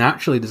 really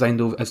naturally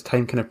designed as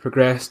time kind of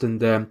progressed.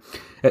 And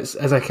it's,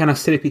 as I kind of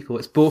say to people,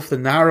 it's both the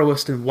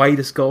narrowest and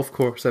widest golf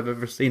course I've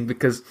ever seen,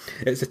 because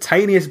it's the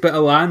tiniest bit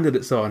of land that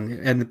it's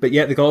on, but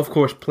yet the golf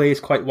course plays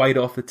quite wide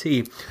off the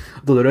tee,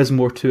 although there is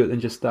more to it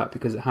than just that,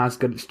 because it has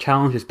got its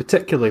challenges,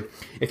 particularly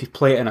if you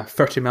play it in a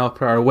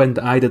 30-mile-per-hour wind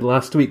that I did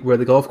last week, where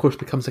the golf course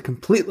becomes a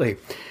completely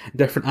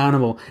different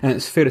animal. And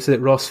it's fair to say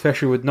that Ross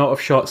Fisher would not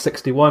have shot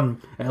 61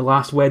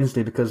 last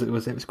Wednesday, because it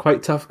was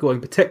quite tough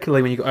going,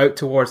 particularly when you go out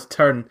towards the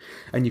turn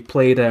and you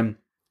played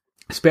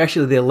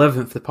especially the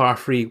 11th, the par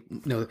 3,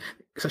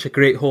 such a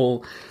great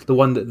hole, the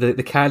one that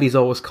the caddies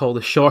always call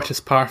the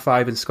shortest par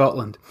 5 in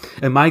Scotland.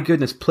 And my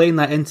goodness, playing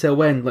that into a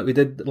wind like we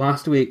did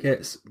last week,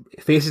 it's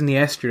facing the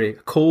estuary,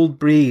 a cold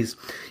breeze,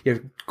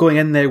 you're going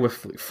in there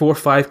with 4 or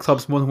 5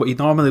 clubs more than what you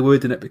normally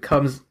would, and it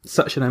becomes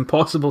such an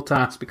impossible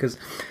task, because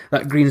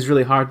that green's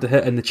really hard to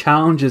hit, and the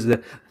challenges,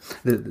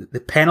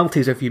 the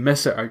penalties if you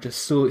miss it are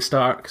just so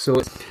stark. So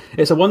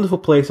it's a wonderful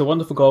place, a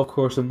wonderful golf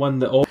course, and one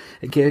that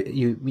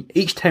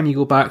each time you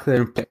go back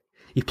there and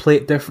you play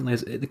it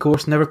differently. The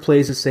course never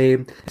plays the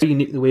same. It's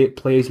unique the way it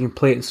plays. You can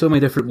play it in so many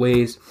different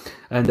ways,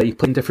 and you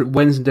play in different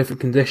winds and different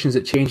conditions.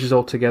 It changes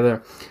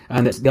altogether,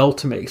 and it's the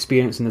ultimate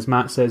experience. And as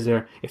Matt says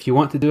there, if you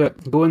want to do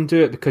it, go and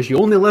do it, because you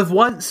only live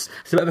once.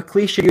 It's a bit of a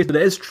cliche, but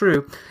it is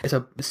true. It's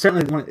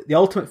certainly the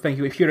ultimate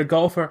thing. If you're a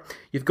golfer,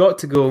 you've got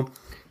to go.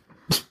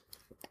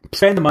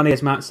 Spend the money,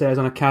 as Matt says,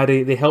 on a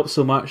caddy. They help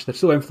so much. They're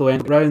so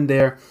influential around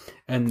there.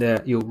 And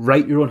you'll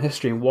write your own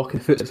history and walk in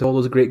the footsteps of all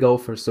those great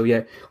golfers. So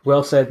yeah,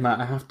 well said, Matt.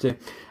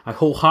 I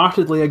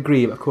wholeheartedly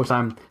agree. But of course,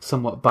 I'm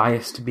somewhat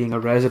biased to being a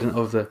resident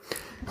of the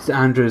St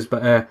Andrews,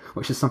 but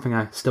which is something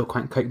I still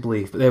quite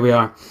believe. But there we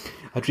are,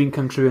 a dream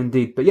come true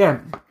indeed. But yeah,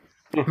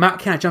 Matt,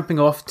 kind of jumping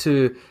off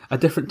to a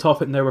different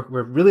topic now.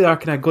 We really are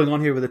kind of going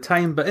on here with the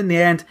time, but in the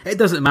end, it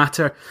doesn't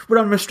matter. We're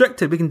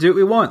unrestricted. We can do what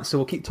we want, so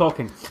we'll keep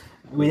talking.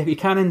 We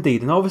can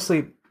indeed, and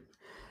obviously.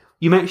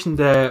 You mentioned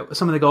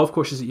some of the golf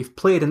courses that you've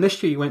played, and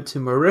this year you went to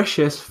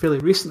Mauritius fairly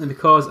recently,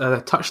 because, as I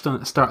touched on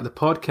at the start of the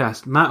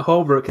podcast, Matt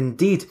Holbrook,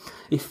 indeed,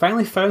 he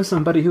finally found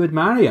somebody who would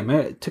marry him.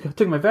 It took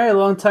him a very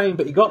long time,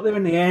 but he got there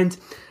in the end.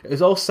 It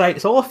was all sight.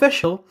 It's all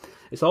official.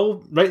 It's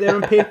all right there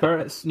on paper.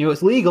 It's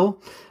legal,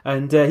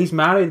 and he's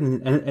married.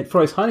 And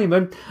for his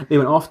honeymoon, they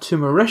went off to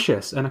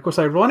Mauritius. And of course,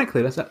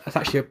 ironically, that's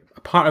actually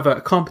a part of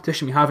a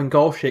competition we have in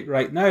Golf Shake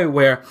right now,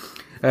 where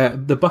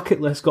the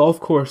bucket list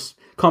golf course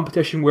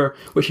competition,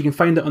 which you can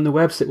find it on the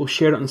website. We'll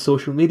share it on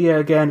social media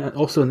again, and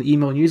also in the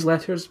email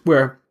newsletters,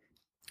 where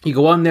you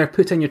go on there,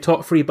 put in your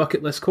top 3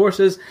 bucket list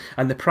courses,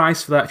 and the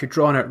prize for that, if you're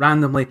drawing it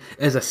randomly,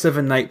 is a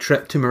 7-night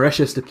trip to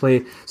Mauritius to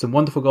play some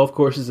wonderful golf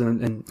courses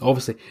and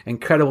obviously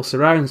incredible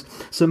surrounds.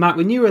 So Matt,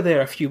 when you were there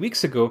a few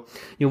weeks ago,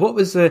 what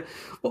was the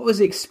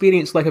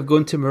experience like of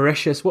going to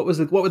Mauritius? What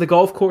were the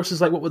golf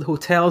courses like? What were the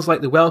hotels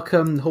like? The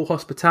welcome, the whole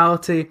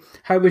hospitality?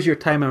 How was your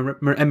time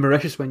in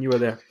Mauritius when you were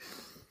there?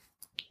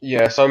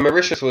 Yeah, so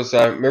Mauritius was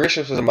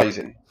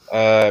amazing.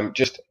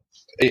 Just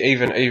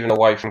even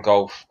away from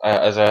golf,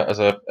 as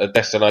a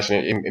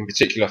destination in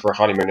particular for a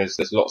honeymoon,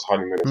 there's lots of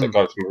honeymooners that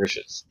go to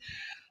Mauritius.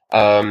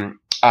 And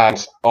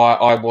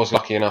I was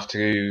lucky enough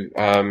to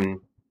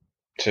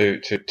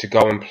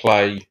go and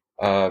play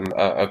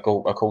a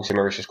course in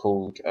Mauritius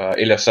called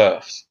Ila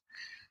Surfs,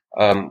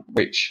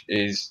 which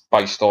is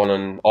based on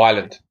an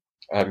island.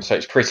 So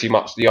it's pretty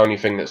much the only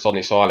thing that's on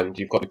this island.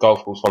 You've got the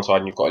golf course one side,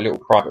 and you've got a little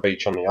private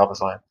beach on the other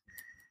side.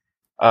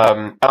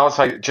 And I would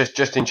say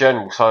just in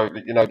general, so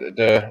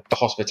the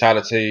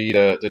hospitality,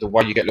 the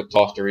way you get looked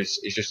after is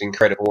just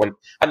incredible. And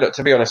look,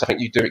 to be honest, I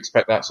think you do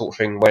expect that sort of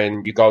thing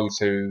when you go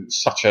to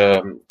such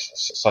a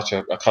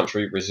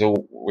country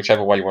resort,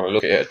 whichever way you want to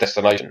look at it, a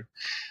destination.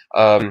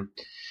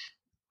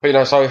 But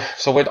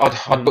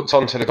I'd booked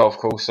onto the golf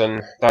course,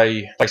 and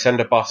they send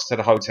a bus to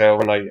the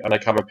hotel, and they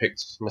come and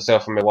picked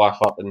myself and my wife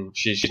up. And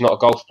she's not a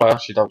golf player;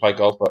 she don't play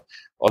golf. But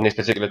on this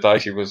particular day,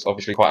 she was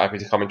obviously quite happy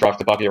to come and drive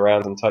the buggy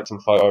around and take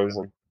some photos.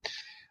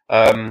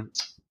 And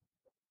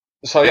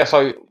so you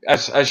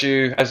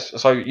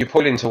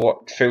pull into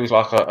what feels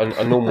like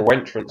a normal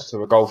entrance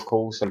to a golf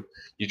course, and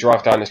you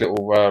drive down this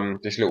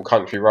little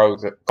country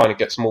road that kind of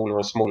gets smaller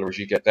and smaller as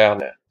you get down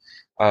there.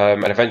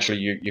 And eventually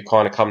you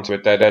kind of come to a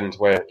dead end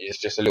where it's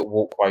just a little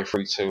walkway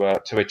through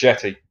to a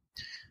jetty.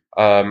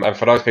 And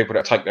for those people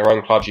that take their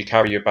own clubs, you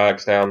carry your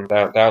bags down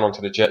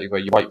onto the jetty where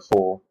you wait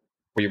for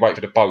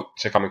the boat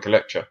to come and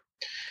collect you.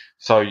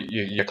 So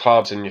your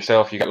clubs and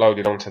yourself, you get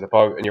loaded onto the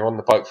boat, and you're on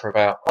the boat for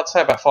I'd say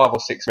about 5 or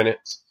 6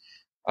 minutes.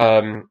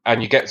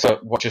 And you get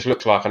to what just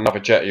looks like another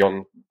jetty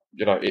on,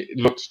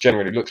 it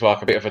generally looks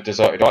like a bit of a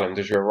deserted island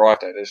as you arrive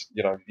there. There's,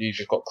 you've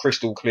just got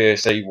crystal clear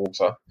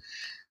seawater.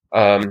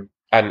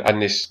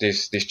 And this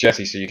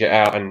jetty, so you get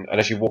out, and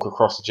as you walk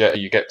across the jetty,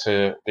 you get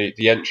to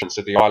the entrance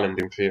of the island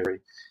in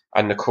theory.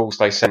 And of course,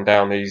 they send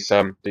down these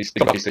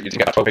buggies that you can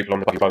get 12 people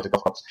on the buggy loads of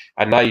golf clubs,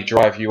 and they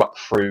drive you up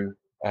through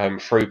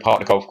part of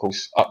the golf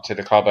course up to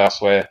the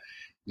clubhouse where,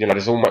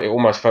 it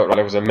almost felt like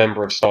there was a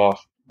member of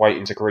staff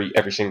waiting to greet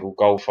every single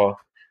golfer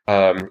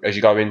as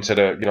you go into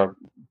the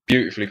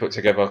beautifully put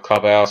together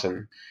clubhouse,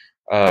 and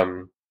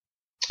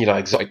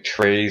exotic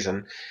trees,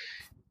 and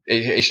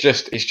it's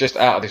just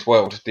out of this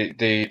world,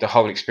 the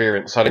whole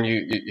experience. So then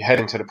you head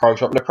into the pro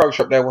shop, and the pro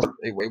shop there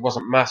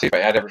wasn't massive,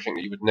 but it had everything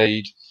that you would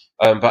need.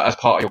 But as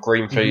part of your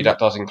green fee, that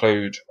does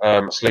include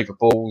a sleeve of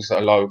balls that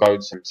are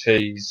logoed, some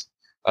tees,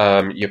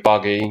 your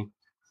buggy,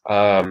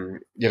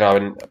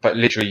 but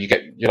literally you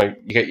get your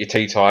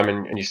tee time,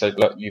 and you say,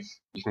 look, you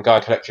can go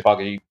and collect your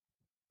buggy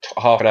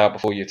half an hour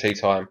before your tee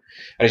time,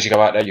 and as you go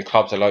out there, your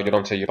clubs are loaded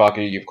onto your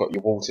buggy, you've got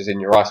your waters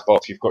in your ice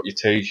box, you've got your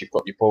tees, you've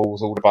got your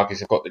balls, all the buggies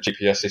have got the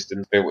GPS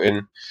systems built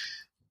in,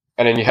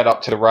 and then you head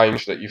up to the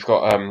range that you've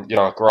got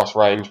a grass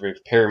range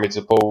with pyramids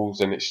of balls,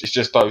 and it's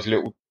just those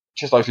little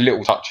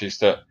touches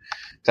that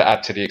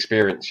add to the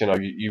experience.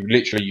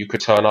 You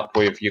could turn up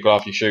with your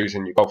glove, your shoes,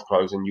 and your golf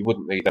clothes, and you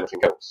wouldn't need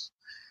anything else.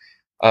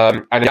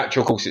 And the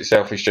actual course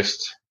itself is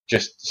just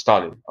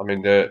stunning. I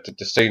mean, the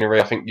scenery,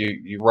 I think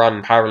you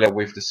run parallel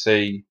with the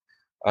sea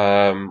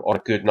on a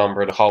good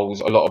number of the holes.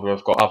 A lot of them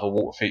have got other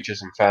water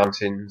features and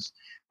fountains.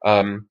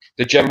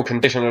 The general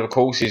condition of the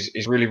course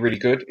is really, really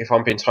good. If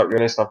I'm being totally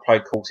honest, I've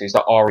played courses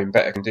that are in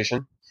better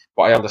condition,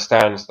 but I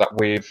understand that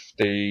with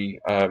the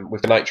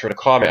nature of the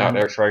climate out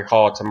there, it's very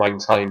hard to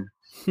maintain,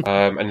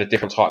 and the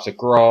different types of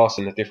grass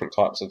and the different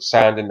types of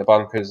sand in the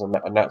bunkers and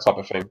that type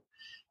of thing.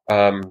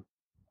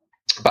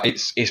 But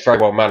it's very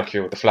well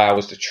manicured. The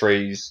flowers, the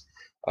trees.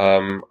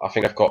 I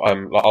think I've got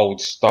like old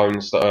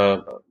stones that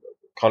are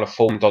kind of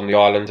formed on the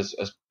island as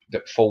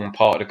that form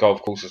part of the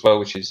golf course as well,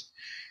 which is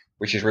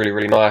really,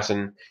 really nice.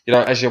 And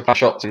as you're playing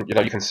shots, and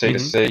you can see the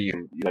sea,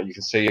 and you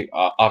can see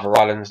other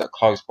islands that are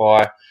close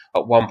by.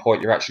 At one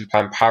point, you're actually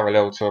playing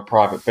parallel to a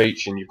private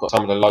beach, and you've got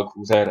some of the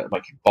locals there that are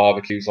making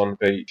barbecues on the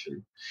beach.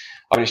 And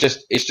I mean,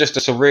 it's just a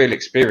surreal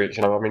experience.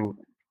 I mean,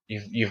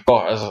 you've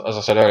got, as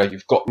I said earlier,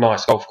 you've got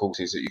nice golf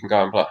courses that you can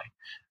go and play.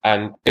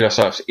 And Inner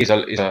Surfs is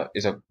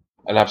an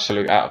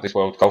absolute out of this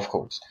world golf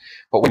course.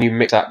 But when you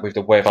mix that with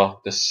the weather,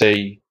 the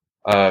sea,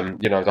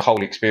 the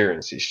whole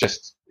experience, it's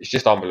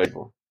just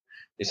unbelievable.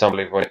 It's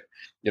unbelievable.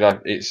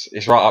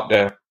 It's right up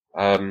there.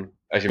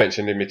 As you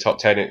mentioned, in my top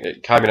 10,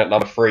 it came in at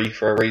number 3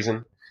 for a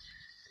reason.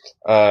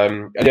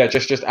 And yeah,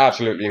 just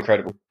absolutely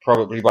incredible.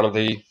 Probably one of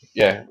the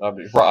right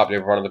up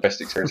there, one of the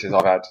best experiences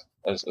I've had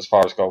as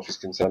far as golf is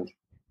concerned.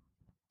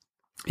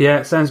 Yeah,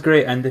 it sounds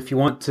great. And if you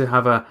want to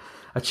have a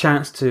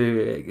chance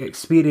to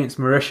experience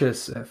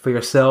Mauritius for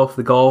yourself,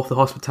 the golf, the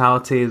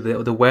hospitality,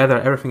 the weather,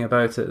 everything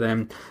about it,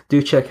 then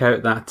do check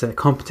out that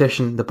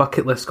competition, the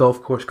Bucket List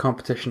Golf Course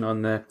competition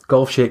on the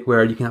Golf Shake,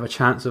 where you can have a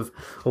chance of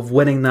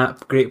winning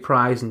that great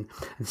prize and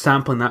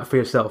sampling that for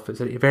yourself.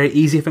 It's a very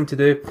easy thing to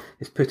do.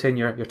 Is put in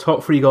your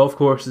top 3 golf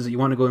courses that you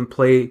want to go and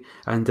play,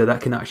 and that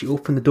can actually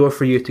open the door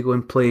for you to go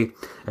and play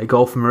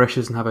golf in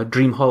Mauritius and have a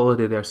dream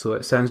holiday there. So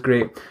it sounds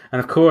great.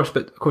 And of course,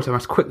 I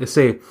must quickly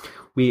say,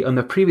 on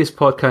the previous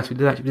podcast, we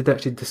did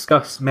actually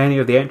discuss many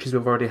of the entries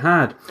we've already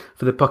had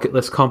for the Bucket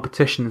List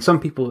competition. And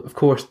some people, of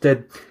course,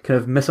 did kind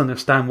of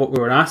misunderstand what we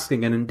were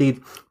asking, and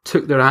indeed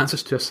took their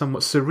answers to a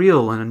somewhat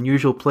surreal and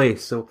unusual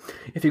place. So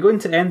if you're going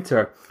to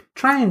enter,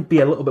 try and be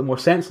a little bit more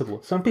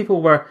sensible. Some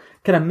people were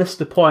kind of missed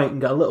the point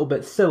and got a little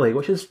bit silly,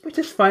 which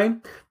is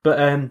fine.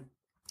 But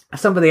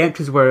some of the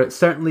entries were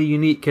certainly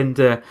unique, and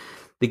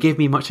they gave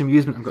me much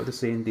amusement, I've got to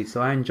say, indeed, so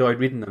I enjoyed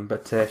reading them.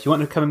 But if you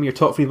want to come in with your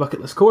top 3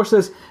 bucket list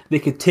courses, they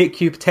could take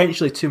you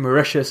potentially to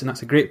Mauritius, and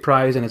that's a great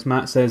prize, and as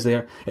Matt says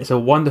there, it's a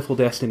wonderful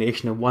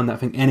destination, and one that I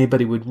think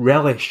anybody would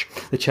relish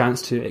the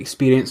chance to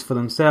experience for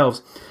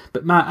themselves.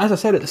 But Matt, as I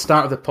said at the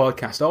start of the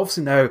podcast,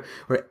 obviously now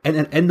we're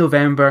in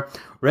November,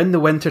 we're in the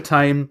winter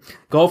time.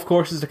 Golf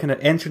courses are kind of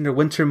entering their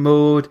winter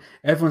mode.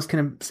 Everyone's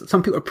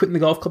some people are putting the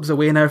golf clubs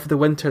away now for the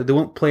winter. They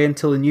won't play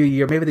until the new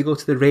year. Maybe they go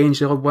to the range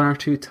the odd 1 or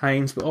 2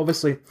 times, but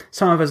obviously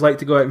some of us like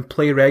to go out and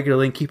play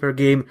regularly and keep our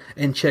game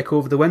in check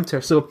over the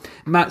winter. So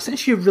Matt,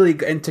 since you've really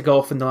got into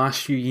golf in the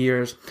last few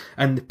years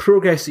and the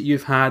progress that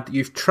you've had, that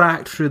you've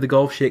tracked through the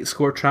Golf Shake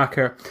score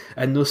tracker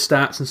and those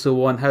stats and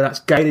so on, how that's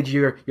guided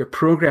your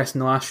progress in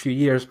the last few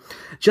years,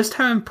 just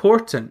how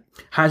important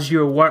has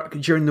your work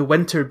during the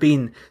winter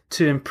been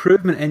to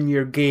improvement in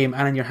your game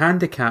and in your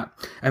handicap,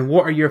 and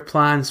what are your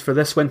plans for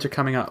this winter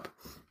coming up?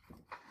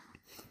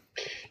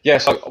 Yeah,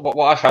 so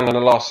what I found in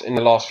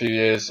the last few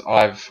years,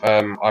 I've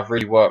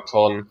really worked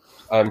on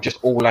just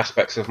all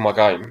aspects of my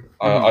game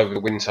over the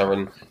winter,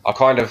 and I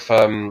kind of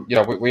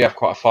we have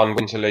quite a fun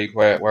winter league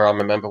where I'm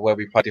a member, where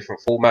we play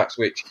different formats,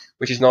 which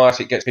is nice.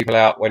 It gets people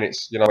out when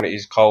it's when it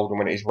is cold and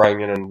when it is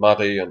raining and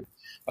muddy, and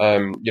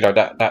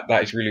that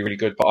is really, really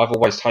good. But I've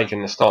always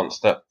taken the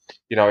stance that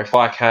if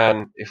I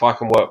can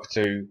work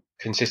to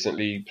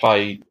consistently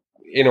play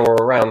in or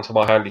around to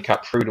my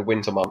handicap through the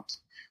winter months,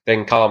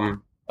 then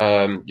come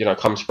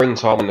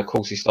springtime when the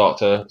courses start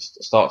to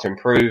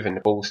improve and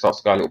the ball starts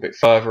to go a little bit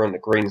further and the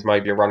greens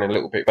maybe are running a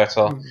little bit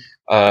better.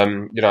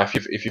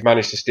 If you've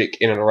managed to stick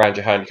in and around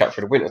your handicap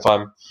for the winter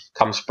time,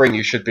 come spring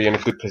you should be in a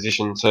good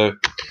position to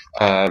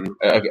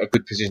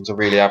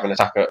really have an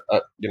attack at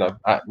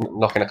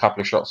knocking a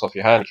couple of shots off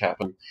your handicap,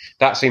 and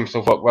that seems to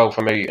have worked well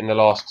for me in the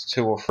last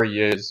 2 or 3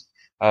 years.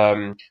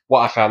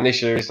 What I found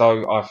this year is,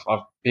 though,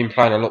 I've been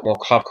playing a lot more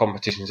club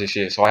competitions this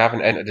year, so I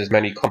haven't entered as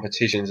many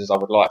competitions as I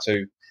would like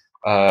to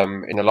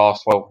in the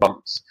last 12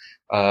 months.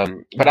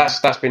 But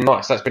that's been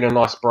nice. That's been a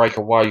nice break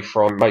away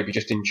from maybe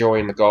just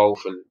enjoying the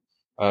golf and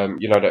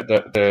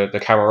the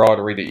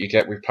camaraderie that you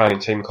get with playing in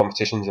team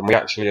competitions. And we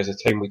actually, as a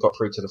team, we got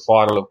through to the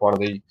final of one of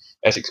the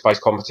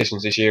Essex-based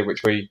competitions this year,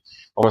 which I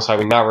want to say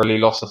we narrowly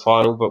lost the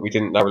final, but we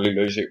didn't narrowly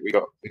lose it. We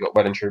got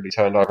well and truly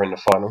turned over in the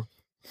final.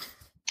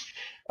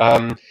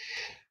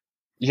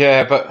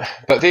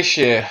 But this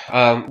year,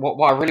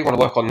 what I really want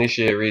to work on this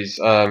year is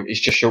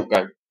just short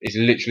game. It's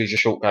literally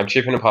just short game,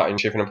 chipping and putting.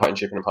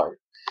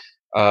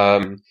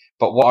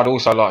 But what I'd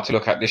also like to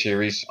look at this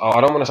year is, I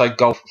don't want to say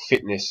golf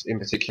fitness in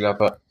particular,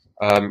 but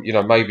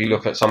maybe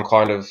look at some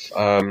kind of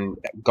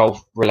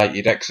golf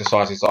related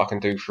exercises that I can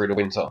do through the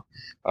winter.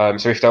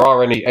 So if there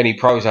are any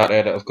pros out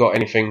there that have got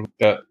anything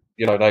that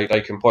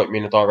they can point me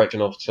in the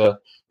direction of, to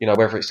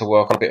whether it's to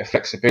work on a bit of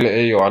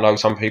flexibility, or I know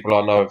some people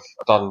have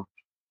done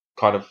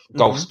kind of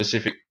golf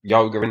specific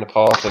yoga in the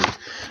past and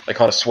they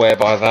kind of swear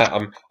by that.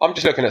 I'm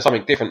just looking at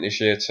something different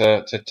this year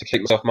to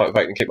keep myself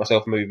motivated and keep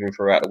myself moving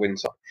throughout the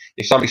winter.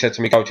 If somebody said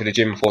to me go to the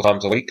gym 4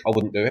 times a week, I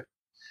wouldn't do it.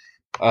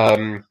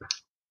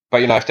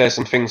 But if there's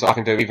some things that I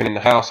can do even in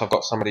the house, I've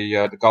got some of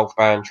the golf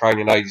band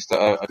training aids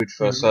that are good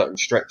for certain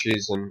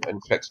stretches and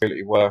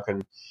flexibility work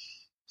and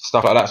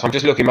stuff like that. So I'm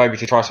just looking maybe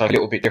to try something a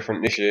little bit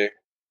different this year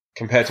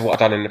compared to what I've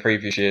done in the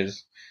previous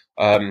years.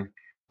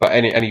 But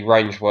any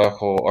range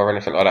work or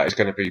anything like that is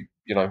going to be,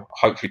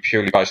 hopefully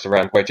purely based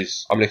around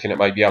wedges. I'm looking at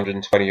maybe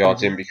 120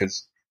 yards in,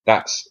 because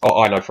that's,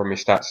 I know from my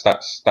stats,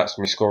 that's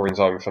my scoring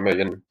zone for me.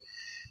 And,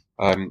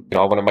 I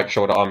want to make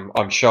sure that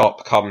I'm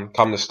sharp come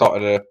the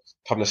start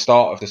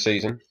of the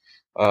season.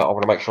 I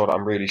want to make sure that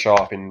I'm really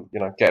sharp in,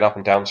 getting up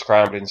and down,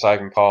 scrambling,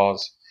 saving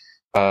pars,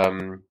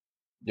 making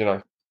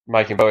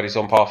birdies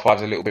on par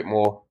 5s a little bit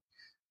more.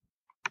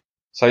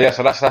 So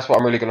that's what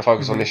I'm really going to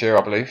focus on this year,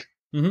 I believe.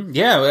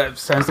 Yeah, well, that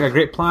sounds like a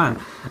great plan,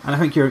 and I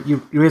think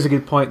you raise a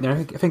good point there.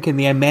 I think in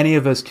the end, many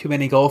of us, too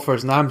many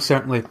golfers, and I'm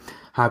certainly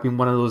have been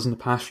one of those in the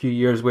past few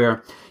years,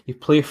 where you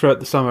play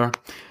throughout the summer,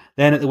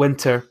 then at the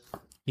winter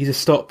you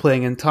just stop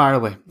playing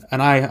entirely.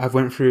 And I've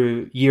went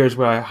through years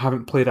where I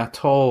haven't played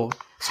at all.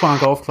 Swan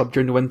Golf Club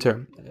during the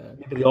winter,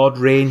 maybe the odd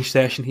range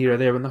session here or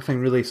there, but nothing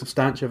really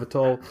substantive at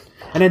all.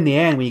 And in the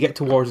end, when you get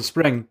towards the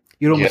spring,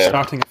 you're almost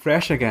starting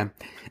afresh again,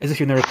 as if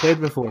you've never played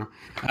before,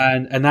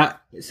 and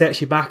that sets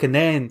you back. And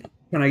then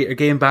trying to get your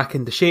game back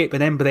into shape,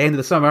 and then by the end of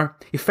the summer,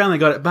 you finally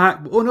got it back.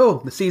 Oh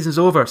no, the season's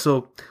over,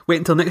 so wait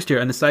until next year,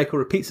 and the cycle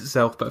repeats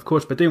itself. But of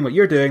course, by doing what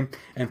you're doing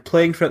and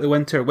playing throughout the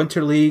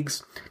winter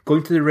leagues,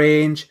 going to the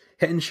range,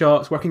 hitting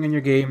shots, working on your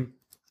game,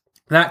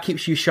 that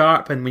keeps you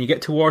sharp, and when you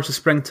get towards the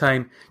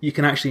springtime, you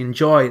can actually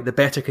enjoy the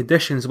better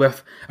conditions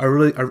with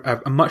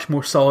a much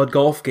more solid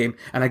golf game,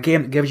 and a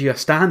game that gives you a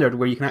standard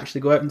where you can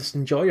actually go out and just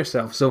enjoy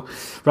yourself. So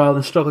rather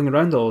than struggling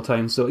around all the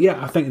time. So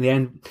yeah, I think in the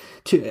end,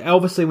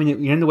 obviously when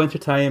you're in the winter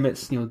time,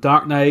 it's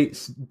dark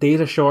nights, days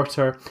are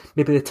shorter,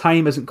 maybe the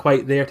time isn't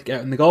quite there to get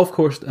out on the golf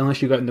course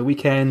unless you go out on the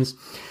weekends.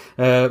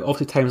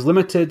 Obviously time's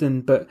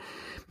limited, but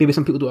maybe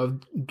some people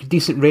don't have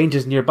decent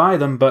ranges nearby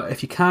them, but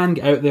if you can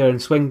get out there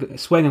and swing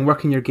and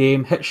work in your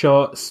game, hit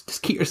shots,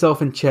 just keep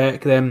yourself in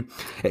check, then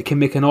it can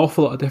make an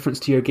awful lot of difference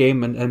to your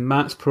game. And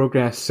Matt's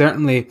progress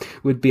certainly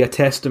would be a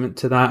testament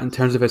to that in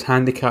terms of his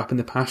handicap in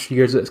the past few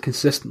years. That it's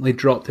consistently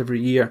dropped every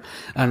year,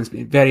 and it's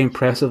been very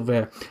impressive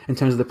in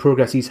terms of the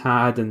progress he's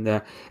had. And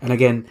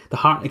again,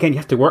 you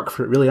have to work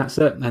for it. Really, that's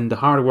it. And the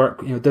hard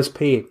work, does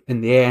pay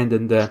in the end.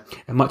 And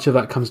much of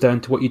that comes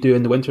down to what you do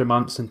in the winter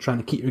months and trying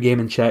to keep your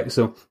game in check.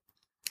 So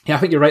yeah, I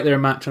think you're right there,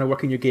 Matt. Trying to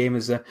work in your game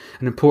is an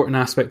important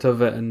aspect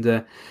of it, and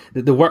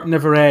the work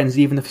never ends,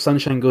 even if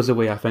sunshine goes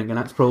away, I think, and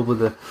that's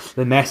probably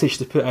the message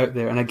to put out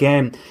there. And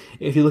again,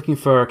 if you're looking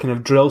for kind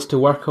of drills to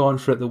work on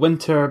throughout the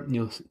winter,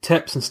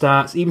 tips and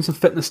stats, even some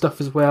fitness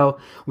stuff as well,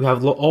 we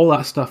have all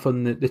that stuff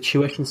on the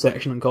tuition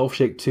section on Golf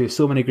Shake too.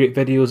 So many great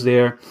videos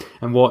there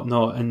and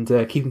whatnot,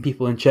 and keeping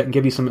people in check and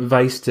give you some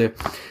advice and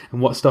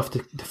what stuff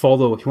to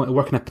follow if you want to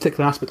work in a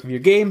particular aspect of your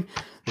game.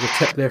 There's a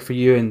tip there for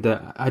you, and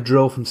a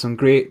drill from some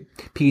great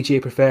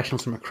PGA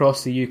professionals from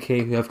across the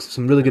UK who have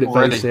some really good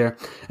advice there,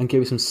 and give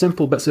you some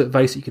simple bits of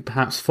advice that you could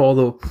perhaps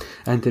follow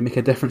and to make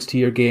a difference to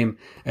your game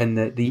in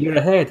the year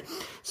ahead.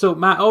 So,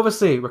 Matt,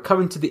 obviously, we're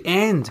coming to the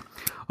end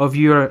of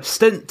your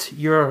stint,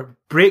 your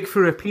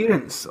breakthrough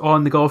appearance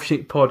on the Golf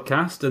Shake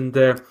podcast,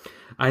 and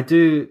I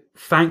do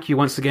thank you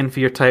once again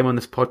for your time on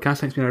this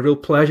podcast. It's been a real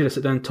pleasure to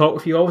sit down and talk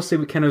with you. Obviously,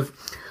 we kind of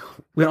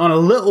went on a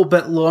little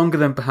bit longer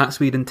than perhaps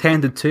we'd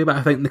intended to, but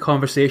I think the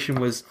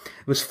conversation was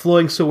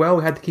flowing so well,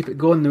 we had to keep it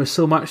going. There was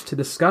so much to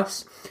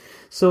discuss.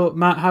 So,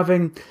 Matt,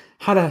 having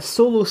had a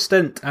solo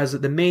stint as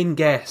the main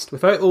guest,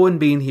 without Owen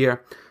being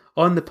here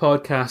on the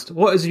podcast,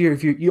 what is your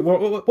view?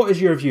 What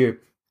is your view?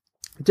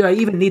 Do I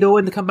even need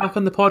Owen to come back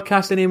on the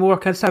podcast anymore?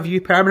 Can I just have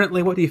you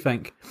permanently? What do you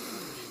think?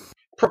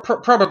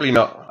 Probably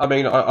not. I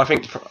mean, I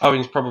think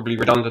Owen's probably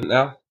redundant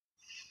now.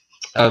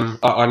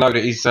 I know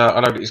that he's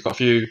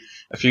got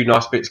a few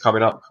nice bits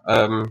coming up.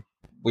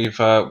 With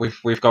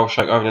Golf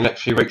Shake over the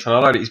next few weeks, and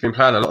I know that he's been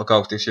playing a lot of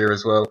golf this year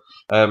as well.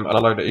 And I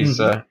know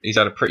that he's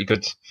had a pretty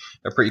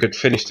good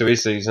finish to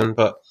his season.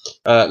 But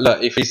look,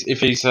 if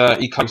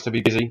he comes to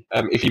be busy,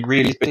 if he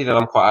really is busy, then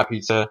I'm quite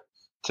happy to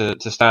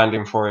stand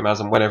in for him as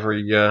and whenever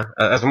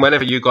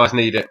you guys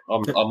need it.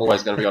 I'm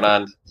always going to be on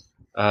hand.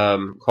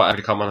 Quite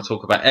happy to come on and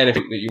talk about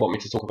anything that you want me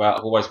to talk about.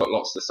 I've always got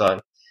lots to say.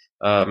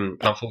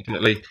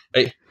 Unfortunately,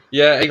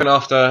 even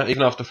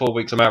after 4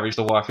 weeks of marriage,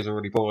 the wife is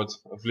already bored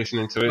of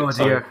listening to it. Oh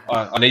dear!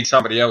 So I need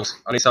somebody else.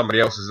 I need somebody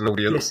else as an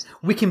audience. Yes,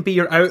 we can be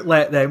your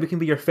outlet then. We can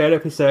be your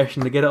therapy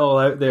session to get it all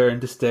out there and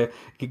just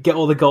get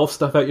all the golf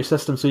stuff out your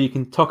system, so you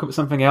can talk about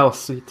something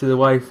else to the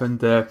wife and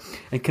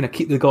kind of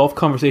keep the golf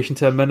conversation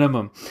to a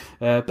minimum.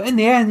 But in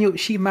the end,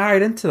 she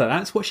married into that.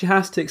 That's what she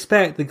has to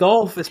expect. The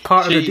golf is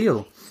part of the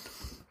deal.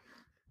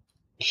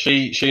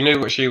 She knew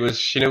what she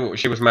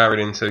was married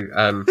into,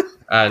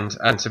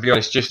 and to be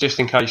honest, just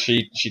in case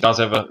she does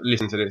ever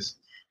listen to this,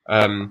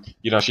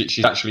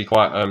 she's actually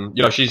quite,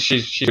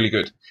 she's really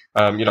good.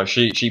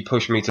 She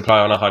pushed me to play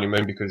on a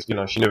honeymoon because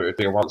she knew it would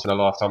be a once in a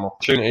lifetime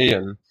opportunity,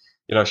 and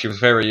she was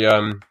very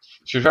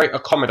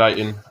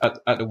accommodating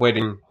at the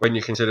wedding when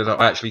you consider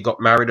that I actually got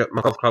married at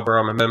my golf club where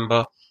I'm a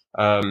member.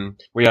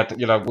 We had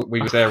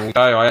we was there all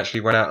day. I actually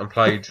went out and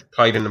played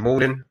in the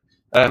morning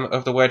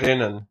of the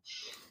wedding, and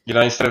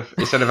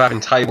instead of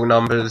having table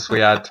numbers, we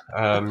had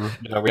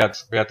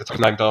the top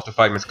named after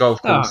famous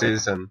golf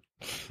courses, and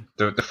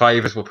the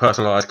favours were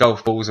personalised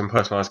golf balls and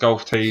personalised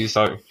golf tees.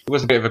 So it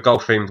was a bit of a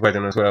golf themed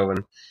wedding as well,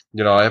 and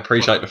I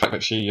appreciate the fact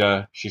that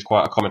she's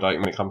quite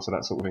accommodating when it comes to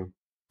that sort of thing.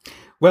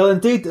 Well,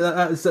 indeed,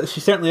 she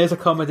certainly is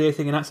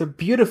accommodating, and that's a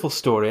beautiful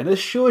story. And this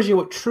shows you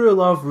what true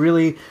love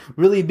really,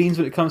 really means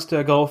when it comes to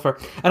a golfer.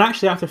 And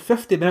actually, after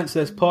 50 minutes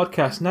of this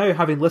podcast, now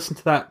having listened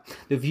to that,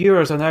 the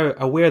viewers are now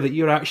aware that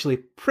you're actually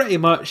pretty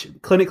much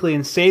clinically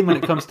insane when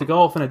it comes to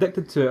golf and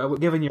addicted to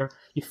it. Given you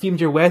themed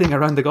your wedding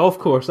around the golf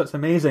course, that's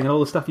amazing, and all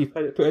the stuff you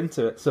put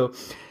into it. So,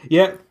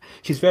 yeah,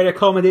 she's very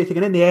accommodating,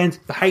 and in the end,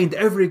 behind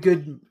every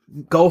good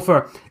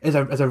golfer is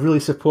a really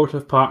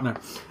supportive partner,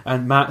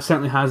 and Matt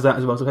certainly has that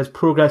as well. So his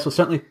progress will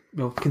certainly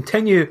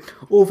continue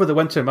over the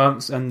winter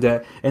months and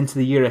into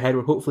the year ahead,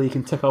 where hopefully he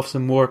can tick off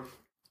some more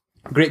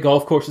great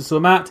golf courses. So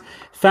Matt,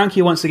 thank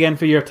you once again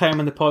for your time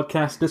on the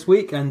podcast this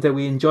week, and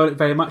we enjoyed it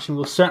very much, and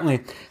we'll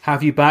certainly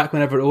have you back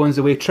whenever Owen's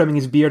away trimming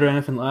his beard or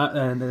anything like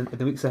that in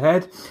the weeks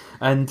ahead.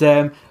 And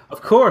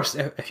of course,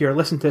 if you're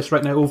listening to this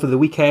right now over the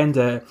weekend,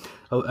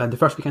 and the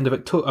first weekend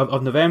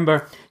of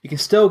November, you can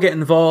still get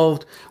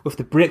involved with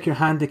the Break Your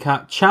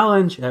Handicap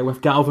Challenge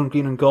with Galvin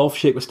Green and Golf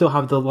Shake. We still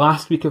have the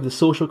last week of the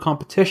social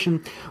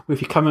competition, where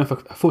if you come in with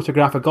a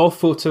photograph, a golf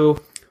photo,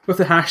 with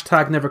the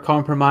hashtag Never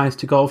Compromise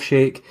to Golf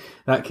Shake,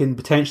 that can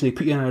potentially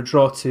put you in a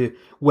draw to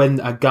win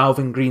a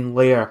Galvin Green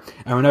layer.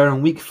 And we're now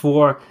in week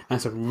 4, and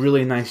it's a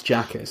really nice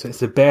jacket. So it's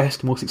the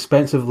best, most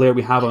expensive layer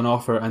we have on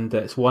offer, and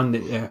it's one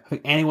that I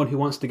think anyone who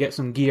wants to get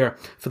some gear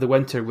for the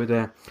winter would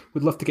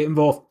love to get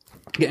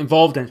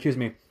involved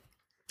in.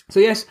 So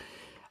yes,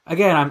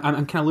 again,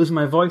 I'm kind of losing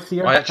my voice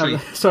here. I actually,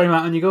 sorry,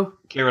 Matt, on you go.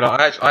 Kieran,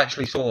 I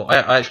actually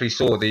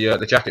saw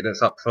the jacket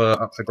that's up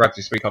for grabs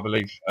this week, I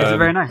believe. Is it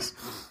very nice?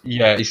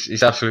 Yeah,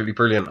 it's absolutely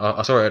brilliant.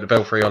 I saw it at the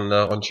Belfry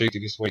on Tuesday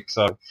this week.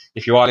 So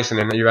if you are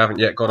listening and you haven't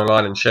yet gone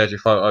online and shared your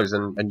photos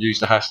and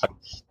used the hashtag,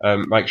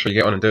 make sure you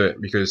get on and do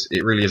it, because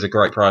it really is a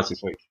great prize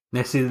this week.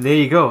 Yeah, see, there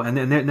you go, and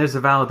there's the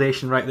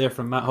validation right there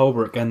from Matt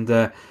Holbrook, and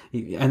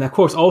of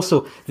course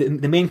also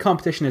the main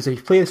competition is if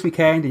you play this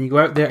weekend and you go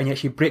out there and you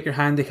actually break your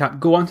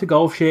handicap, go onto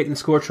Golf Shake and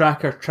Score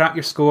Tracker, track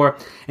your score,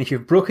 and if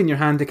you've broken your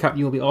handicap,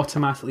 you will be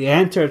automatically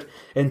entered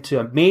into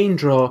a main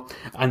draw,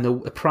 and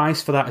the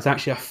prize for that is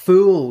actually a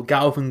full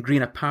Galvin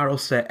Green apparel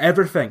set.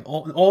 Everything,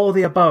 all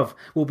the above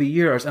will be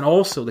yours, and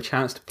also the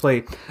chance to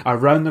play a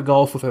round of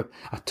golf with a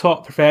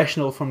top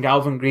professional from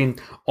Galvin Green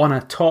on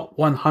a top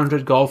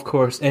 100 golf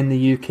course in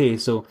the UK.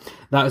 So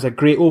that is a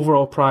great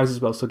overall prize as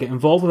well. So get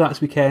involved with that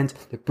this weekend,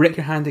 the Break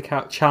Your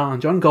Handicap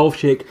Challenge on Golf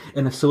Shake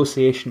in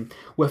association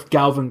with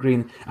Galvin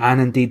Green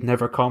and indeed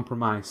Never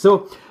Compromise.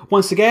 So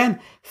once again,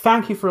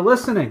 thank you for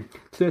listening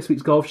to this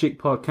week's Golf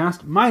Shake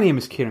podcast. My name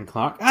is Kieran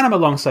Clark and I'm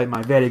alongside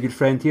my very good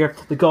friend here,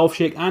 the Golf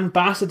Shake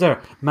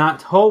ambassador,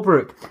 Matt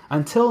Holbrook.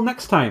 Until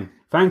next time,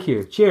 thank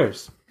you.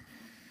 Cheers.